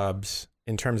some jobs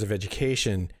in terms of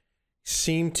education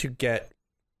seem to get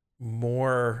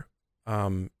more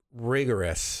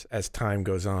rigorous as time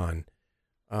goes on.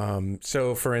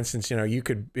 So for instance,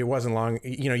 it wasn't long,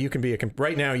 you can be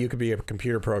right now you could be a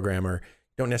computer programmer,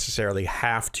 don't necessarily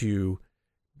have to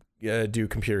do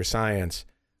computer science.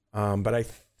 But I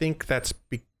think that's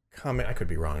becoming, I could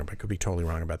be wrong, I could be totally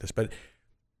wrong about this, but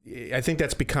I think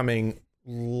that's becoming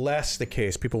less the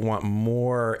case. People want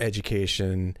more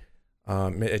educational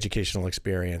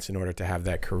experience in order to have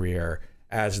that career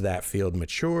as that field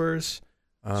matures.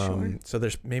 Sure. So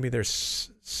there's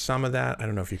some of that. I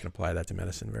don't know if you can apply that to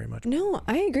medicine very much. No,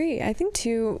 I agree. I think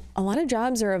too, a lot of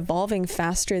jobs are evolving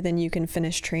faster than you can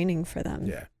finish training for them.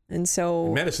 Yeah. And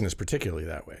so medicine is particularly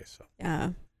that way. So yeah,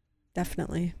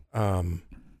 definitely.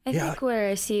 I think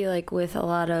where I see like with a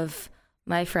lot of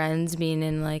my friends being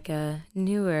in like a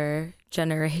newer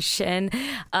generation,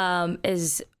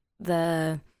 is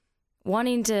the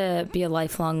wanting to be a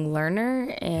lifelong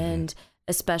learner and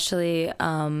especially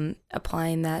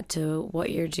applying that to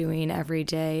what you're doing every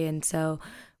day. And so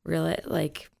really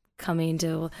like coming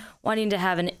to wanting to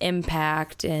have an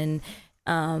impact and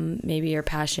maybe your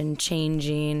passion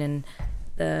changing,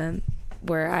 and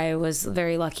where I was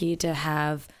very lucky to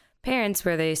have parents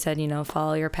where they said,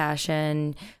 follow your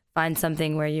passion, find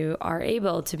something where you are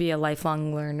able to be a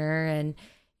lifelong learner, and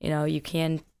you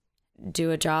can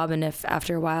do a job, and if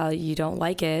after a while you don't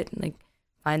like it, like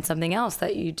find something else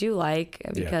that you do like,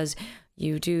 because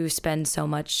you do spend so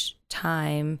much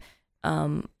time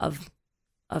of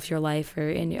your life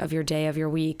or of your day, of your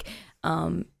week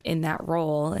in that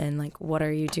role. And like, what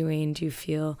are you doing? Do you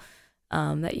feel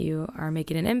that you are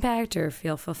making an impact or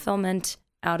feel fulfillment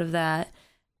out of that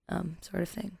sort of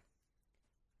thing?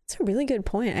 That's a really good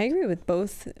point. I agree with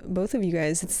both of you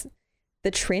guys. It's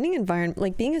the training environment,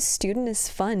 like being a student is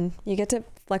fun. You get to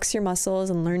flex your muscles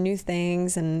and learn new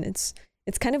things, and it's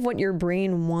kind of what your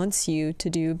brain wants you to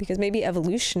do, because maybe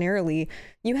evolutionarily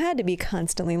you had to be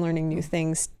constantly learning new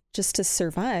things just to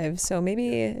survive. So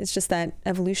maybe it's just that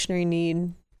evolutionary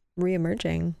need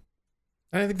reemerging.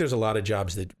 I think there's a lot of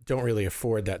jobs that don't really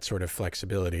afford that sort of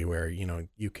flexibility where,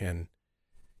 you can,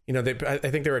 I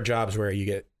think there are jobs where you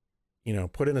get,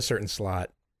 put in a certain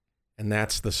slot, and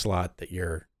that's the slot that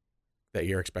you're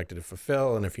expected to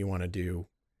fulfill. And if you want to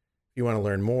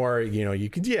learn more, you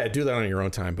could, do that on your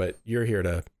own time, but you're here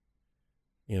to,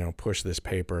 push this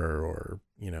paper or,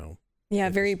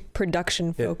 very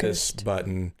production focused. Hit this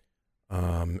button.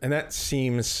 And that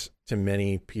seems to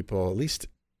many people, at least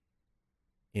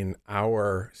in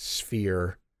our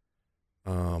sphere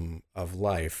of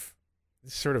life,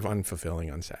 sort of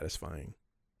unfulfilling, unsatisfying.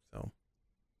 So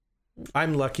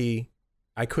I'm lucky.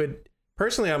 I'm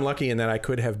lucky in that I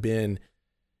could have been,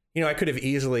 I could have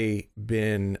easily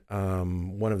been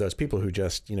one of those people who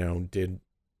just, did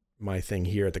my thing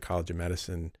here at the College of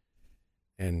Medicine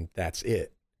and that's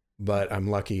it. But I'm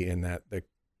lucky in that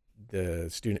the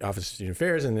student Office of Student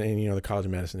Affairs and the College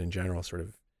of Medicine in general sort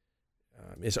of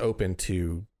is open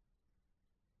to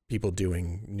people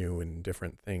doing new and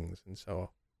different things. And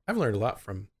so I've learned a lot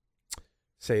from,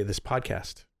 say, this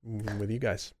podcast with you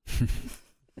guys,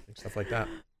 stuff like that.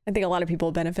 I think a lot of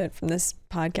people benefit from this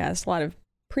podcast. A lot of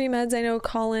pre-meds I know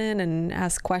call in and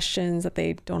ask questions that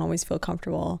they don't always feel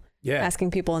comfortable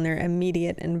asking people in their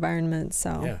immediate environment.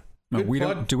 So yeah.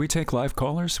 Do we take live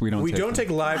callers? We don't take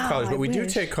live callers, but we do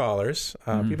take callers.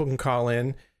 People can call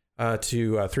in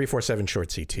to 347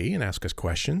 short CT and ask us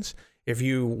questions. If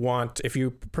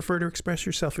you prefer to express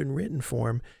yourself in written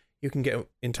form, you can get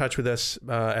in touch with us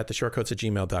at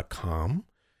theshortcoats@gmail.com.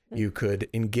 You could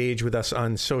engage with us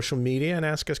on social media and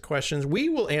ask us questions. We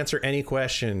will answer any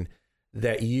question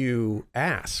that you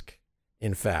ask,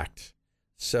 in fact.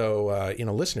 So,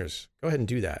 listeners, go ahead and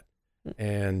do that.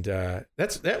 And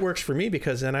that works for me,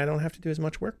 because then I don't have to do as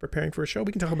much work preparing for a show.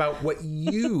 We can talk about what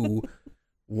you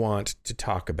want to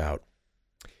talk about.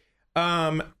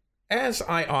 As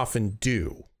I often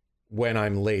do when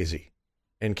I'm lazy.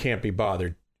 and can't be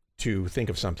bothered to think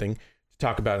of something to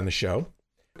talk about in the show,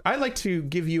 I'd like to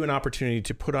give you an opportunity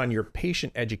to put on your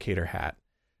patient educator hat,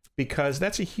 because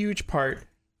that's a huge part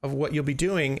of what you'll be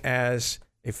doing as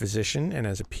a physician and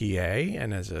as a PA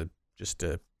and as just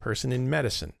a person in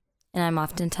medicine. And I'm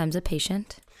oftentimes a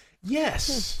patient.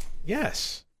 Yes.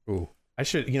 Yes. Ooh, I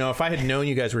should, if I had known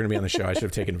you guys were going to be on the show, I should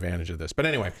have taken advantage of this. But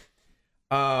anyway,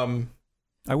 I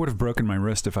would have broken my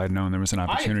wrist if I'd known there was an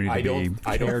opportunity to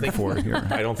be cared for here.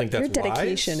 I don't think that's Your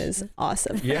dedication is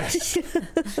awesome. Yes.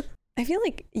 I feel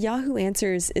like Yahoo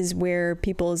Answers is where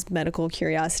people's medical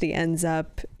curiosity ends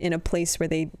up in a place where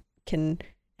they can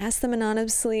ask them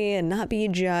anonymously and not be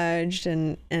judged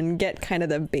and get kind of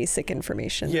the basic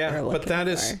information. Yeah, but that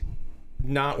is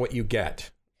not what you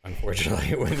get,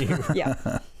 unfortunately, when you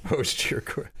post your.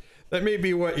 That may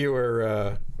be what you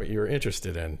were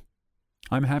interested in.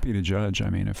 I'm happy to judge. I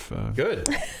mean, if good.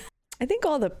 I think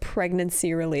all the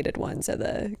pregnancy-related ones are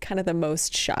the kind of the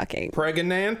most shocking.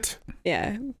 Pregnant?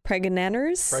 Yeah,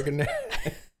 pregnanters. Pregnant.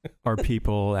 Are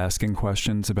people asking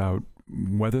questions about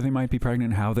whether they might be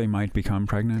pregnant, how they might become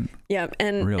pregnant? Yeah,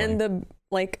 and really? and the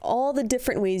all the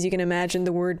different ways you can imagine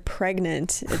the word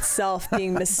pregnant itself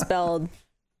being misspelled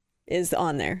is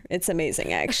on there. It's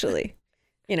amazing, actually.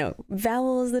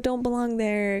 Vowels that don't belong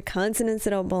there, consonants that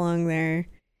don't belong there.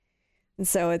 And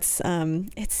so it's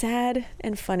sad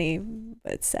and funny,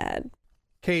 but it's sad.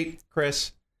 Kate,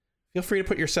 Chris, feel free to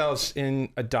put yourselves in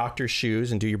a doctor's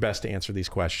shoes and do your best to answer these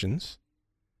questions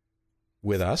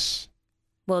with us.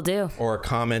 Will do. Or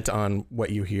comment on what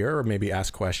you hear, or maybe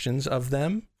ask questions of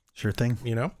them. Sure thing.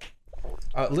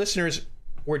 Listeners,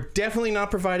 we're definitely not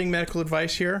providing medical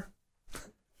advice here.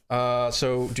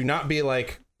 So do not be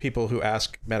like people who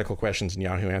ask medical questions in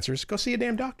Yahoo Answers. Go see a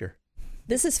damn doctor.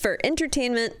 This is for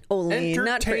entertainment only,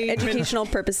 not for educational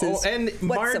purposes. And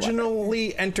whatsoever.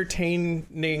 Marginally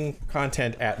entertaining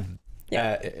content at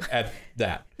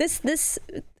that. This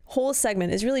whole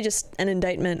segment is really just an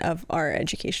indictment of our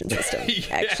education system, Yes.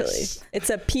 actually. It's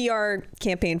a PR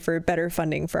campaign for better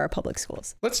funding for our public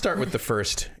schools. Let's start with the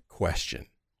first question.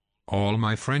 All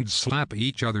my friends slap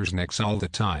each other's necks all the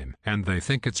time, and they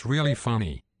think it's really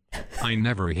funny. I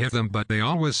never hit them, but they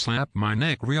always slap my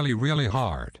neck really, really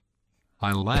hard.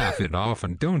 I laugh it off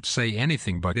and don't say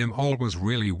anything, but am always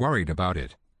really worried about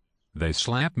it. They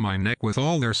slap my neck with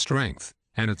all their strength,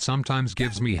 and it sometimes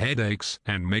gives me headaches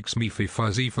and makes me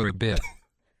fuzzy for a bit.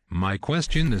 My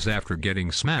question is, after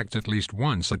getting smacked at least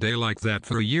once a day like that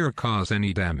for a year cause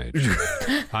any damage?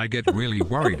 I get really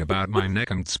worried about my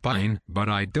neck and spine, but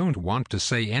I don't want to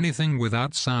say anything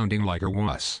without sounding like a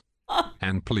wuss.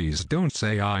 And please don't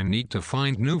say I need to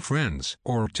find new friends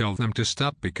or tell them to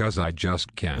stop, because I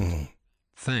just can't.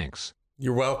 Thanks.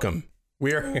 You're welcome.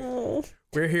 We're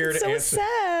here to so answer.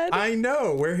 Sad. I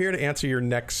know. We're here to answer your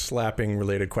neck slapping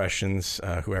related questions,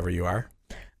 whoever you are.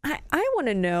 I want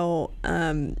to know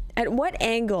at what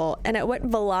angle and at what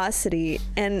velocity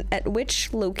and at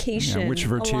which location, which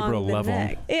vertebral level.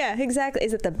 Neck. Yeah, exactly.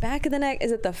 Is it the back of the neck?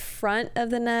 Is it the front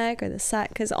of the neck or the side?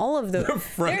 Because all of those. The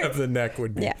front of the neck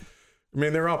would be. Yeah. I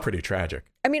mean, they're all pretty tragic.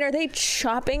 I mean, are they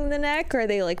chopping the neck, or are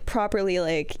they properly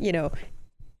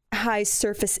high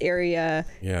surface area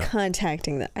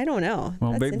contacting that? I don't know.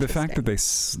 Well, the fact that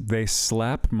they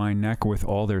slap my neck with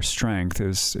all their strength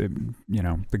is,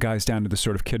 the guy's down to the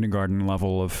sort of kindergarten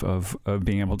level of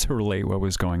being able to relate what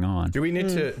was going on. Do we need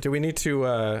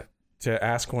to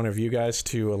ask one of you guys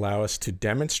to allow us to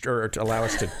demonstrate, or to allow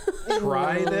us to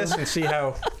try this and see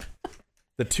how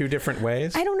the two different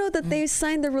ways? I don't know that they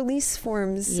signed the release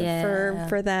forms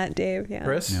for that, Dave. Yeah.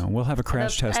 Chris? No, we'll have a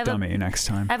crash test dummy next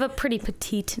time. I have a pretty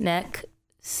petite neck,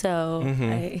 so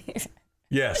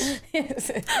Yes.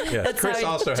 That's Chris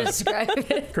how also I describe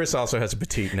it. Chris also has a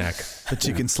petite neck that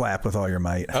you can slap with all your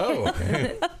might. Oh.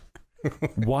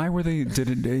 Why were they?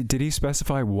 Did he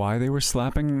specify why they were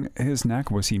slapping his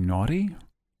neck? Was he naughty?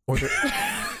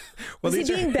 Was he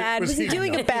being bad? Was he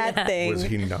doing a bad thing? Was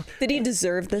he not? Did he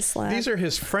deserve this slap? These are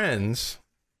his friends.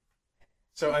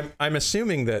 So I'm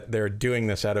assuming that they're doing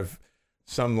this out of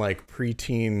some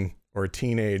preteen or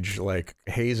teenage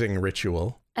hazing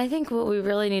ritual. I think what we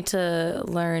really need to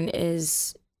learn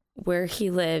is where he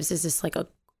lives. Is this a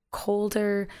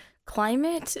colder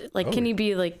climate? Can you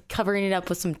be covering it up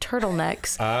with some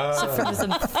turtlenecks? So from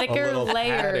some thicker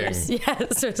layers. Padding.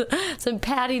 Yes, or some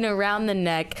padding around the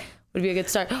neck would be a good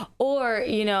start. Or,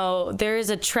 there is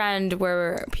a trend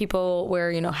where people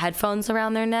wear, headphones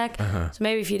around their neck. So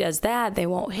maybe if he does that, they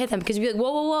won't hit them, because you'd be like,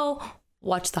 whoa.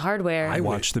 Watch the hardware. I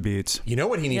watch the beats. You know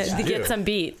what he needs to do? Get some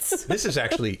beats. This is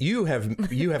actually, you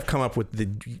have come up with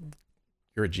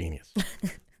you're a genius.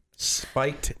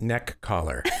 spiked neck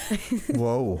collar.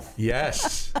 Whoa.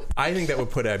 Yes. I think that would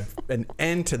put an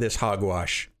end to this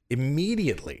hogwash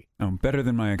immediately. Oh, better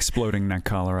than my exploding neck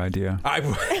collar idea. I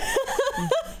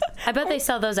bet they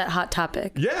sell those at Hot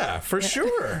Topic. Yeah, for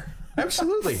sure.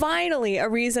 Absolutely. Finally, a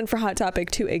reason for Hot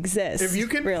Topic to exist. If you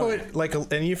could put like a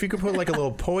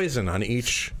little poison on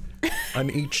each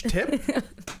tip,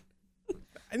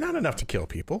 not enough to kill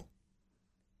people,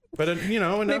 but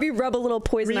enough. Maybe rub a little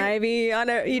poison ivy on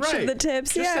each of the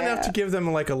tips. Just enough to give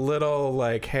them like a little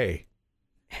like, hey,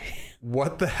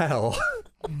 what the hell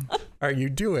are you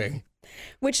doing?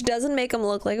 Which doesn't make them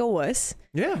look like a wuss.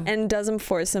 Yeah. And doesn't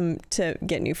force them to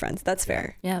get new friends. That's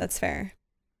fair. Yeah. That's fair.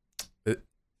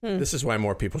 This is why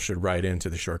more people should write into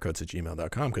the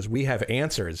shortcoats@gmail.com, because we have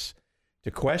answers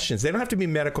to questions. They don't have to be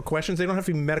medical questions. They don't have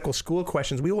to be medical school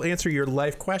questions. We will answer your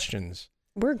life questions.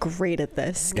 We're great at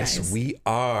this, guys. Yes, we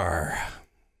are.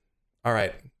 All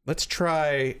right. Let's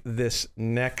try this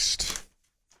next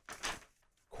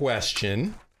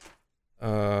question.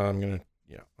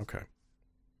 Okay.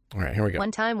 All right, here we go.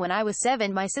 One time when I was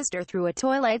 7, my sister threw a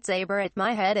toy lightsaber at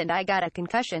my head and I got a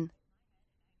concussion.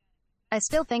 I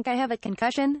still think I have a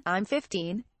concussion. I'm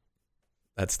 15.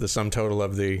 That's the sum total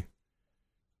of the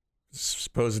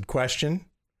supposed question.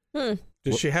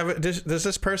 Does she have it? Does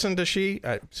this person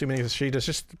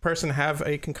have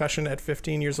a concussion at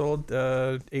 15 years old,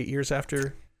 8 years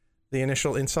after the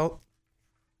initial insult?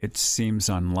 It seems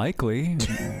unlikely.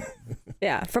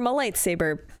 Yeah, from a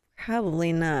lightsaber,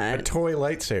 probably not. A toy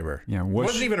lightsaber. Yeah,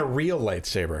 wasn't even a real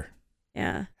lightsaber.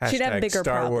 Yeah, Hashtag she'd have bigger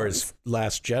Star problems. Wars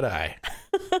Last Jedi.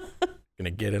 Gonna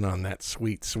get in on that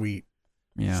sweet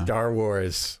Yeah. Star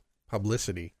Wars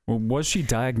publicity. Well, was she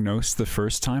diagnosed the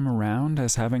first time around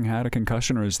as having had a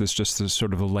concussion, or is this just a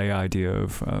sort of a lay idea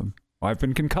of, I've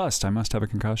been concussed, I must have a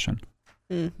concussion?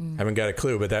 Mm-hmm. Haven't got a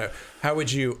clue, but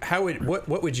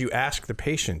what would you ask the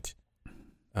patient?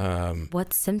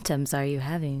 What symptoms are you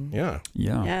having? Yeah.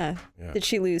 Did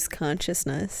she lose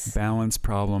consciousness? Balance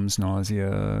problems,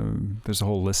 nausea. There's a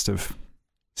whole list of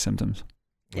symptoms.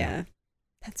 Yeah.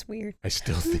 That's weird. I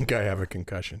still think I have a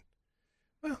concussion.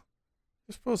 Well,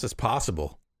 I suppose it's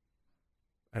possible.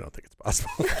 I don't think it's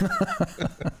possible.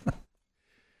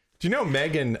 Do you know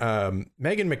Megan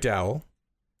McDowell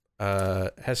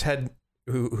has had,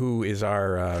 who is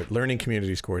our learning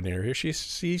communities coordinator here?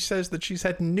 She says that she's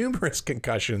had numerous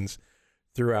concussions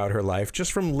throughout her life,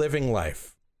 just from living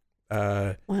life.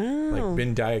 Wow. Like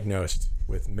been diagnosed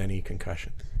with many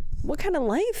concussions. What kind of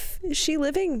life is she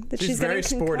living that she's very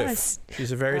getting sportive. concussed?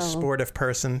 She's a very sportive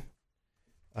person.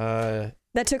 That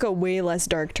took a way less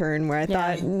dark turn where I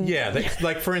thought... Yeah,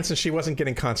 like for instance, she wasn't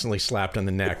getting constantly slapped on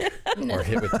the neck or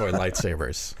hit with toy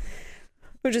lightsabers.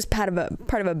 We're just part of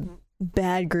a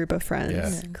bad group of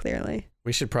friends, clearly.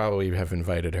 We should probably have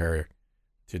invited her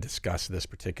to discuss this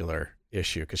particular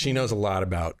issue, because she knows a lot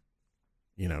about,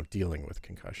 dealing with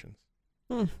concussions.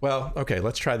 Well, okay,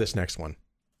 let's try this next one.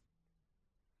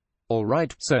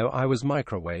 Alright, so I was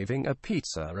microwaving a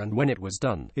pizza, and when it was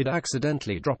done, it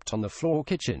accidentally dropped on the floor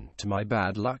kitchen. To my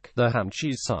bad luck, the ham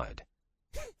cheese side.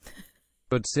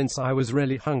 But since I was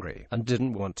really hungry and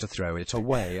didn't want to throw it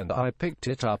away and I picked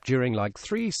it up during like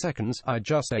 3 seconds, I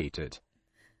just ate it.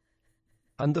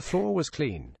 And the floor was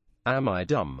clean. Am I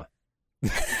dumb?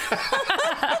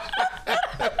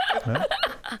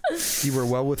 You were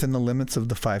well within the limits of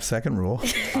the 5-second rule.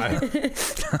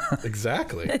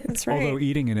 Exactly. That's right. Although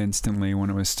eating it instantly when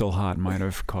it was still hot might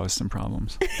have caused some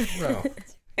problems.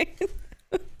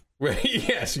 Well,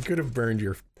 yes, you could have burned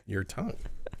your tongue.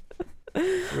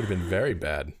 It would have been very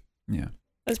bad. Yeah.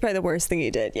 That's probably the worst thing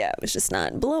you did. Yeah, it was just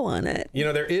not blow on it.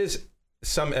 There is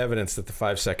some evidence that the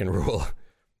 5-second rule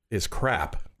is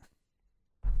crap.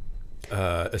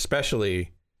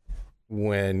 Especially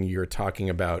when you're talking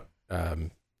about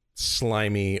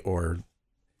slimy, or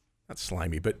not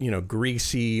slimy, but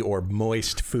greasy or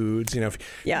moist foods. If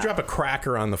you drop a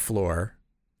cracker on the floor,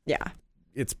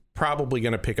 it's probably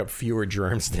going to pick up fewer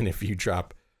germs than if you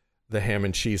drop the ham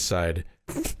and cheese side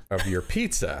of your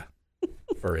pizza,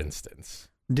 for instance.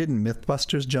 Didn't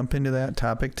Mythbusters jump into that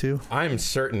topic too? I'm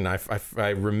certain I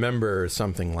remember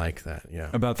something like that. Yeah.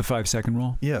 About the 5-second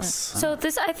rule? Yes. So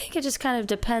I think it just kind of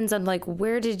depends on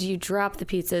where did you drop the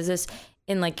pizza? Is this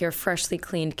in your freshly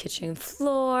cleaned kitchen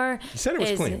floor? You said it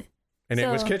was clean, and it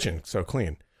was kitchen, so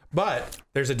clean. But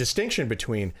there's a distinction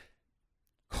between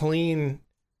clean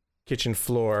kitchen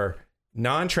floor,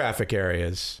 non-traffic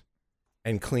areas,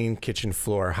 and clean kitchen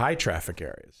floor, high traffic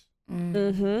areas.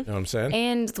 Mm-hmm. You know what I'm saying?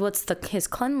 And what's his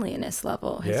cleanliness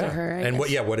level? His or her, I and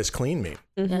guess. what does clean mean?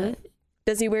 Mm-hmm.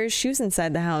 Does he wear his shoes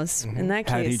inside the house? In that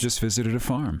case, Had he just visited a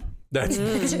farm?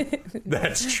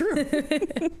 That's true.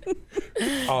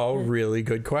 All really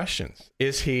good questions.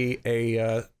 Is he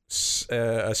a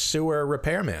sewer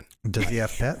repairman? Does he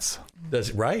have pets?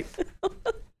 Right.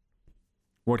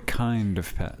 What kind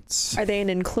of pets? Are they in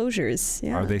enclosures?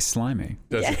 Yeah. Are they slimy?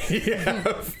 Does he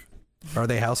have? Are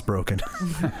they housebroken?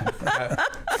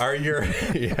 Are your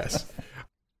yes?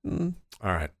 All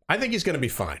right. I think he's going to be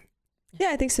fine. Yeah,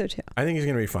 I think so too. I think he's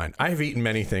going to be fine. I have eaten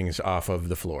many things off of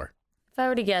the floor. If I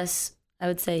were to guess, I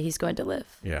would say he's going to live.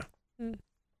 Yeah. You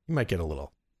might get a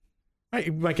little.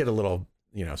 You might get a little.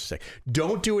 Sick.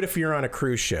 Don't do it if you're on a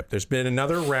cruise ship. There's been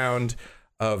another round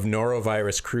of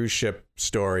norovirus cruise ship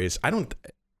stories.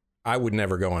 I would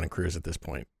never go on a cruise at this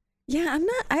point. Yeah, I'm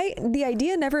not. The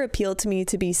idea never appealed to me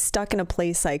to be stuck in a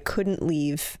place I couldn't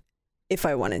leave if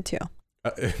I wanted to.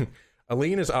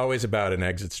 Aline is always about an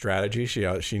exit strategy.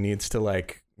 She needs to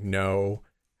know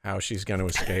how she's going to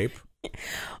escape.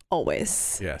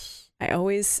 Always. Yes. I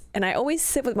always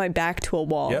sit with my back to a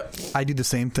wall. Yep. I do the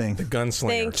same thing. The gunslinger.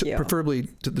 Thank you. Preferably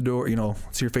to the door, so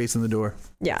your face in the door.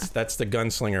 Yeah. That's the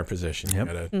gunslinger position. Yep.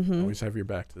 You gotta always have your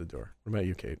back to the door. What about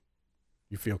you, Kate?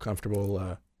 You feel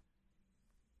comfortable?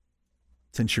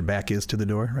 Since your back is to the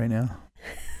door right now?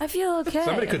 I feel okay.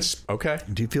 Somebody could. Okay.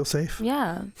 Do you feel safe?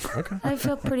 Yeah. Okay. I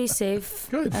feel pretty safe.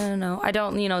 Good. I don't know. I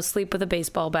don't, sleep with a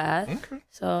baseball bat. Okay.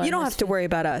 So You don't have to worry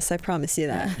about us. I promise you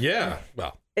that. Yeah.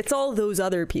 Well, It's all those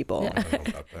other people. I don't know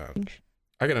about that.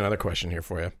 I got another question here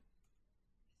for you.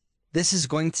 This is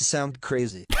going to sound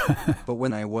crazy, but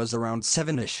when I was around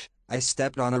 7-ish, I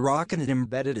stepped on a rock and it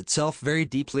embedded itself very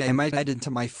deeply, I might add, into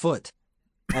my foot.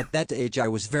 At that age I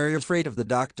was very afraid of the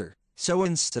doctor, so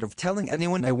instead of telling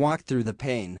anyone I walked through the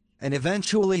pain, and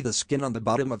eventually the skin on the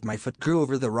bottom of my foot grew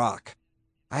over the rock.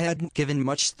 I hadn't given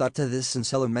much thought to this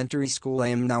since elementary school. I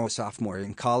am now a sophomore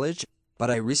in college,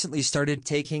 but I recently started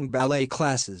taking ballet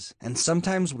classes, and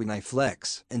sometimes when I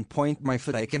flex and point my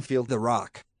foot I can feel the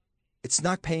rock. It's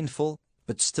not painful,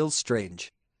 but still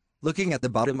strange. Looking at the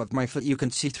bottom of my foot you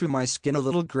can see through my skin a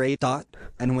little gray dot,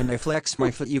 and when I flex my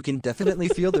foot you can definitely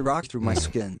feel the rock through my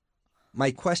skin.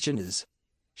 My question is,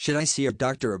 should I see a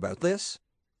doctor about this?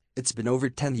 It's been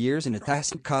over 10 years and it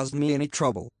hasn't caused me any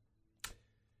trouble.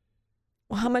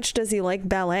 Well, how much does he like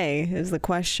ballet is the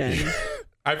question.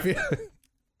 I feel.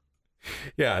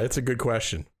 Yeah, it's a good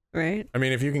question. Right? I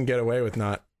mean, if you can get away with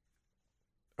not.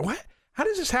 What? How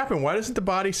does this happen? Why doesn't the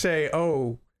body say,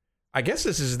 "Oh, I guess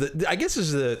this is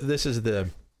the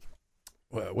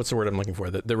what's the word I'm looking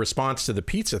for? The response to the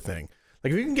pizza thing.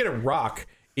 Like if you can get a rock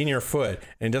in your foot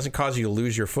and it doesn't cause you to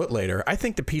lose your foot later, I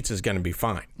think the pizza is going to be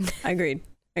fine. Agreed.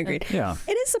 Yeah.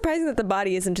 It is surprising that the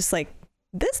body isn't just like,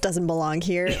 this doesn't belong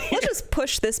here. Let's just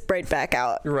push this right back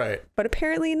out. Right. But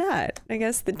apparently not. I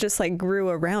guess that just grew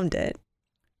around it.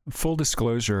 Full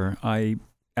disclosure, I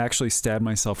actually stabbed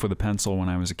myself with a pencil when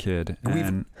I was a kid.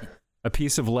 And a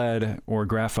piece of lead or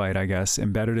graphite, I guess,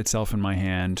 embedded itself in my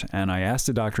hand. And I asked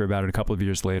the doctor about it a couple of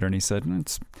years later, and he said,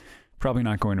 it's probably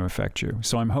not going to affect you.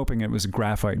 So I'm hoping it was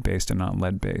graphite-based and not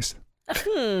lead-based.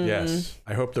 Yes.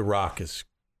 I hope the rock is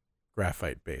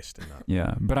graphite-based and not.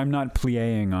 Yeah, but I'm not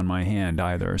pliéing on my hand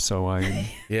either, so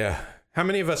I... Yeah. How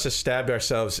many of us have stabbed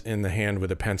ourselves in the hand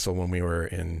with a pencil when we were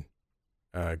in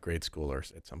grade school or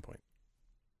at some point?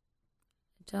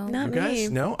 Not you guys? me.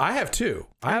 No? I have too.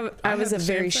 I was a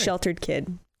very thing. sheltered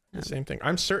kid. The same thing.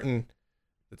 I'm certain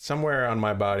that somewhere on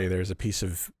my body there's a piece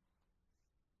of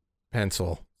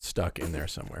pencil stuck in there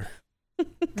somewhere.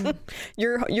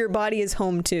 Your body is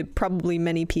home to probably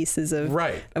many pieces of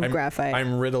graphite.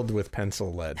 I'm riddled with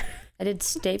pencil lead. I did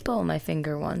staple my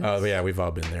finger once. Oh yeah, we've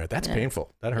all been there. That's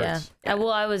painful. That hurts. Yeah.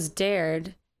 Well, I was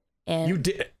dared. And you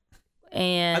did.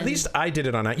 And at least I did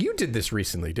it on. You did this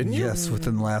recently, didn't you? Yes,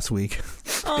 within the last week.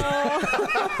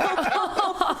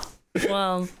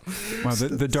 Well,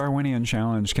 the Darwinian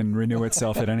challenge can renew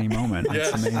itself at any moment.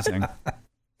 It's amazing.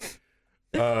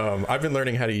 I've been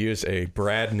learning how to use a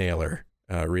brad nailer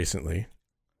recently.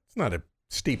 It's not a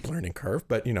steep learning curve,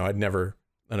 but I'd never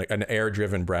an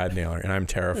air-driven brad nailer, and I'm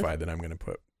terrified that I'm going to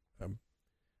put a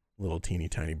little teeny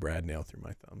tiny brad nail through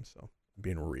my thumb. So I'm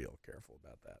being real careful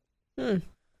about that.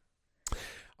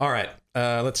 All right,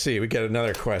 let's see. We get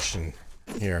another question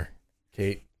here.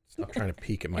 Kate, stop trying to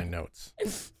peek at my notes.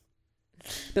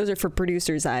 Those are for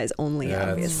producer's eyes only,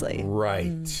 That's obviously.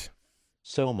 Right.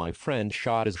 So my friend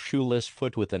shot his shoeless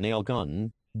foot with a nail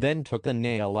gun, then took the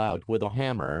nail out with a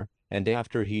hammer, and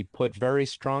after he'd put very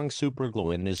strong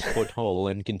superglue in his foot hole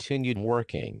and continued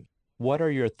working. What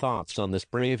are your thoughts on this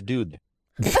brave dude?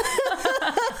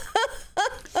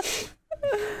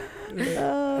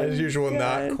 As usual,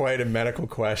 not quite a medical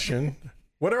question.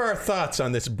 What are our thoughts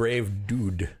on this brave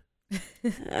dude?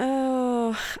 Oh,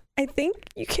 know. I think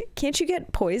can't you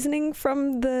get poisoning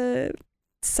from the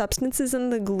substances in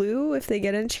the glue if they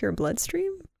get into your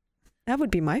bloodstream? That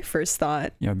would be my first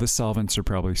thought. Yeah, the solvents are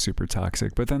probably super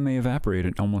toxic, but then they evaporate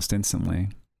it almost instantly.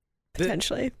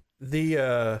 Potentially.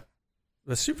 The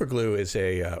super glue is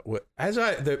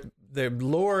the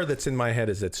lore that's in my head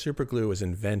is that super glue was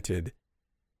invented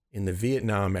in the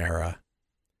Vietnam era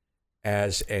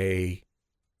as a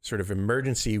sort of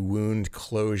emergency wound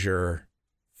closure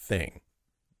thing.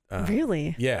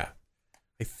 Really? Yeah.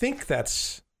 I think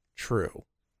that's true.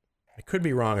 I could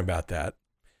be wrong about that.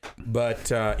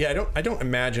 But I don't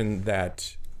imagine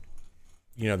that,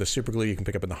 the super glue you can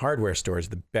pick up in the hardware store is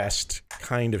the best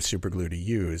kind of super glue to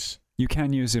use. You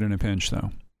can use it in a pinch, though.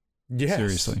 Yes.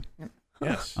 Seriously.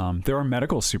 Yes. There are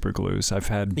medical super glues. I've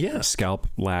had scalp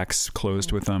lacs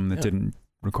closed with them that didn't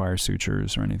require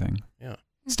sutures or anything. Yeah.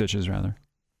 Stitches, rather.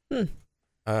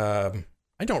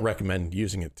 I don't recommend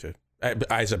using it to,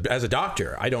 as a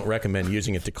doctor, I don't recommend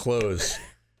using it to close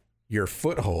your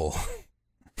foot hole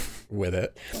with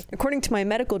it. According to my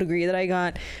medical degree that I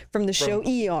got from the show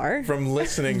ER. From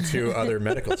listening to other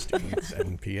medical students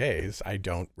and PAs, I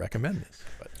don't recommend this.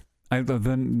 But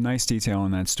the nice detail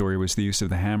in that story was the use of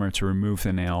the hammer to remove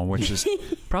the nail, which is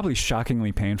probably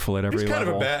shockingly painful at every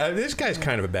level. This guy's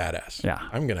kind of a badass. Yeah.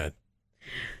 I'm gonna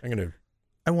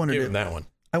give him that one.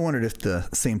 I wondered if the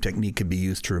same technique could be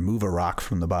used to remove a rock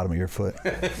from the bottom of your foot.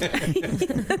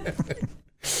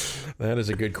 That is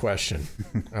a good question.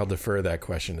 I'll defer that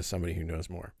question to somebody who knows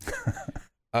more.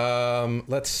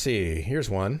 Let's see. Here's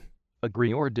one.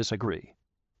 Agree or disagree?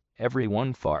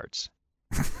 Everyone farts.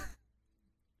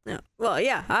 No. Well,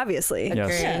 yeah, obviously.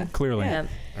 Yes, Yeah. clearly. Yeah.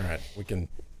 All right, we can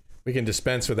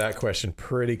dispense with that question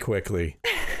pretty quickly.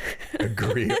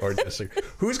 Agree or disagree?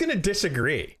 Who's going to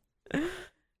disagree?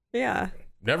 Yeah.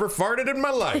 Never farted in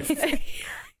my life.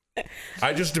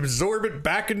 I just absorb it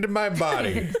back into my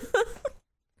body.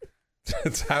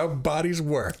 That's how bodies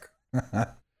work. All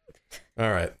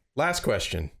right. Last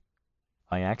question.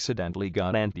 I accidentally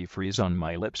got antifreeze on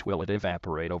my lips. Will it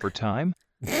evaporate over time?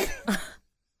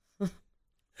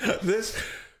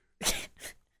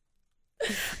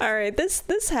 All right,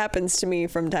 this happens to me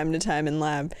from time to time in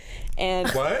lab, and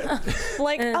what?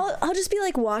 Like I'll just be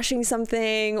like washing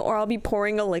something, or I'll be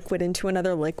pouring a liquid into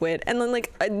another liquid, and then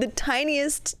like the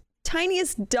tiniest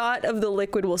dot of the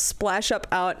liquid will splash up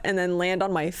out and then land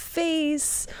on my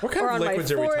face. What kind or of on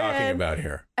liquids my are we talking forehead. about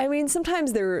here? I mean,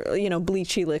 sometimes they're,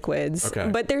 bleachy liquids, Okay.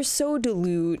 but they're so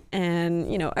dilute, and,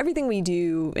 everything we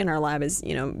do in our lab is,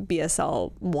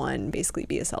 BSL 1, basically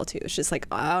BSL 2. It's just like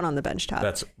out on the bench top.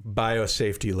 That's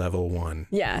biosafety level 1.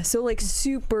 Yeah, so like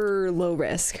super low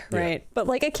risk, right? Yeah. But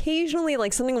like occasionally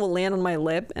like something will land on my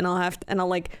lip and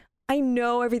I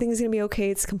know everything's gonna be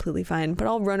okay, it's completely fine, but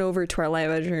I'll run over to our lab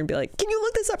editor and be like, can you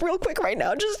look this up real quick right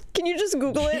now? Can you just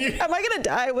Google it? Am I gonna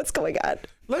die? What's going on?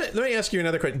 Let me ask you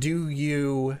another question. Do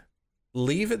you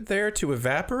leave it there to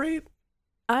evaporate?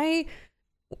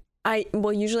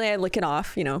 Well, usually I lick it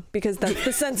off, because that's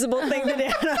the sensible thing to do.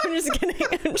 No, I'm just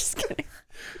kidding.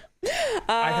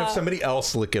 I have somebody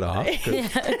else lick it off.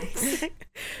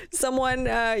 Someone,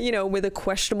 with a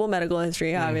questionable medical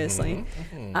history, obviously.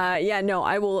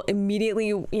 I will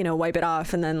immediately, wipe it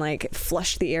off and then like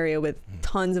flush the area with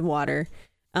tons of water.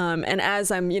 And as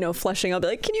I'm, flushing, I'll be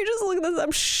like, can you just look this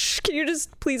up? Can you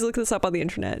just please look this up on the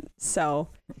internet? So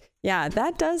yeah,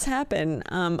 that does happen.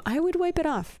 I would wipe it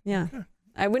off. Yeah. Okay.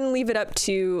 I wouldn't leave it up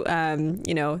to,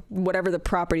 whatever the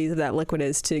properties of that liquid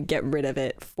is to get rid of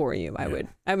it for you. I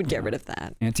would get rid of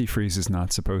that. Antifreeze is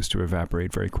not supposed to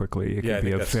evaporate very quickly. It can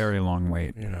be a very long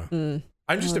wait.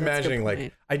 I'm just imagining,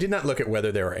 like, I did not look at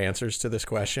whether there were answers to this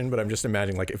question, but I'm just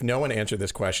imagining, like, if no one answered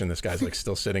this question, this guy's like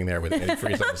still sitting there with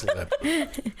antifreeze on his lip,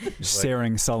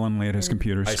 staring sullenly at his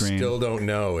computer screen. I still don't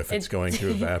know if it's going to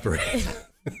evaporate.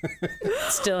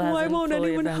 Still Why won't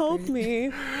anyone help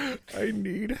me? I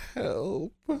need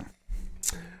help.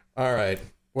 All right.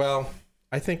 Well,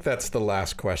 I think that's the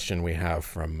last question we have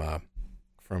from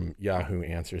Yahoo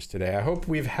Answers today. I hope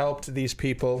we've helped these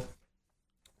people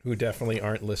who definitely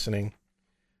aren't listening.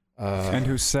 And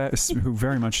who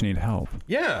very much need help.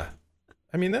 Yeah.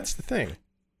 I mean, that's the thing.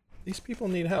 These people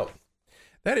need help.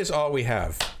 That is all we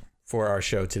have for our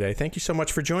show today. Thank you so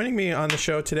much for joining me on the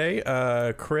show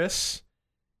today, Chris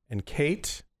and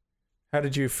Kate. How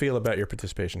did you feel about your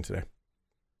participation today?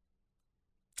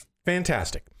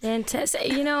 Fantastic. Fantastic.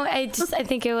 I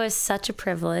think it was such a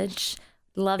privilege.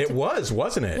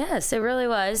 Wasn't it? Yes, it really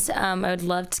was. I would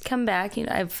love to come back.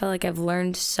 I feel like I've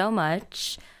learned so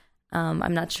much.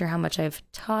 I'm not sure how much I've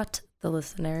taught the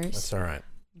listeners. That's all right.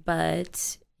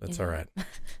 But that's all right.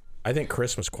 I think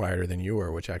Chris was quieter than you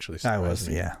were, which actually surprised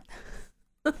me. Yeah.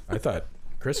 I thought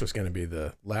Chris was going to be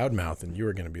the loudmouth and you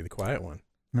were going to be the quiet one.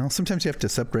 No, sometimes you have to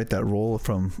separate that role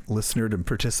from listener to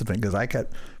participant because I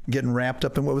kept getting wrapped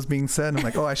up in what was being said. I'm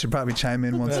like, I should probably chime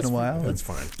in once in a while. That's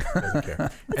fine. Doesn't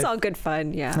care. It's all good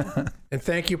fun, yeah. And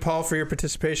thank you, Paul, for your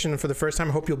participation for the first time.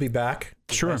 I hope you'll be back.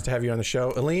 Sure. Nice to have you on the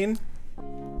show. Aline,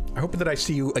 I hope that I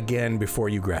see you again before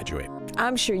you graduate.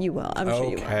 I'm sure you will. I'm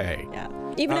sure you will. Okay. Yeah.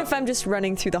 Even if I'm just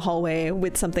running through the hallway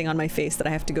with something on my face that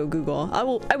I have to go Google, I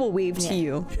will wave to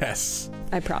you. Yes.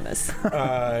 I promise.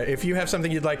 If you have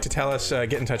something you'd like to tell us,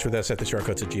 get in touch with us at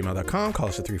theshortcoats@gmail.com. Call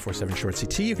us at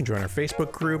 347-SHORT-CT. You can join our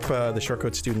Facebook group, the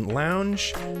Shortcoat Student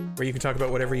Lounge, where you can talk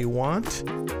about whatever you want.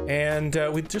 And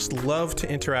we'd just love to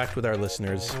interact with our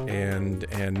listeners and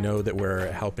know that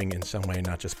we're helping in some way,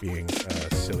 not just being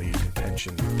silly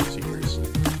intention seekers.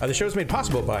 The show is made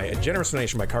possible by a generous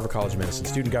donation by Carver College of Medicine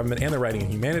Student Government and the Writing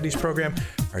and Humanities Program.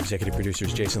 Our executive producer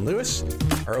is Jason Lewis.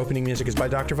 Our opening music is by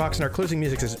Dr. Vox, and our closing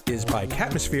music is by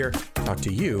Catmosphere. Talk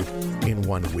to you in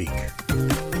 1 week.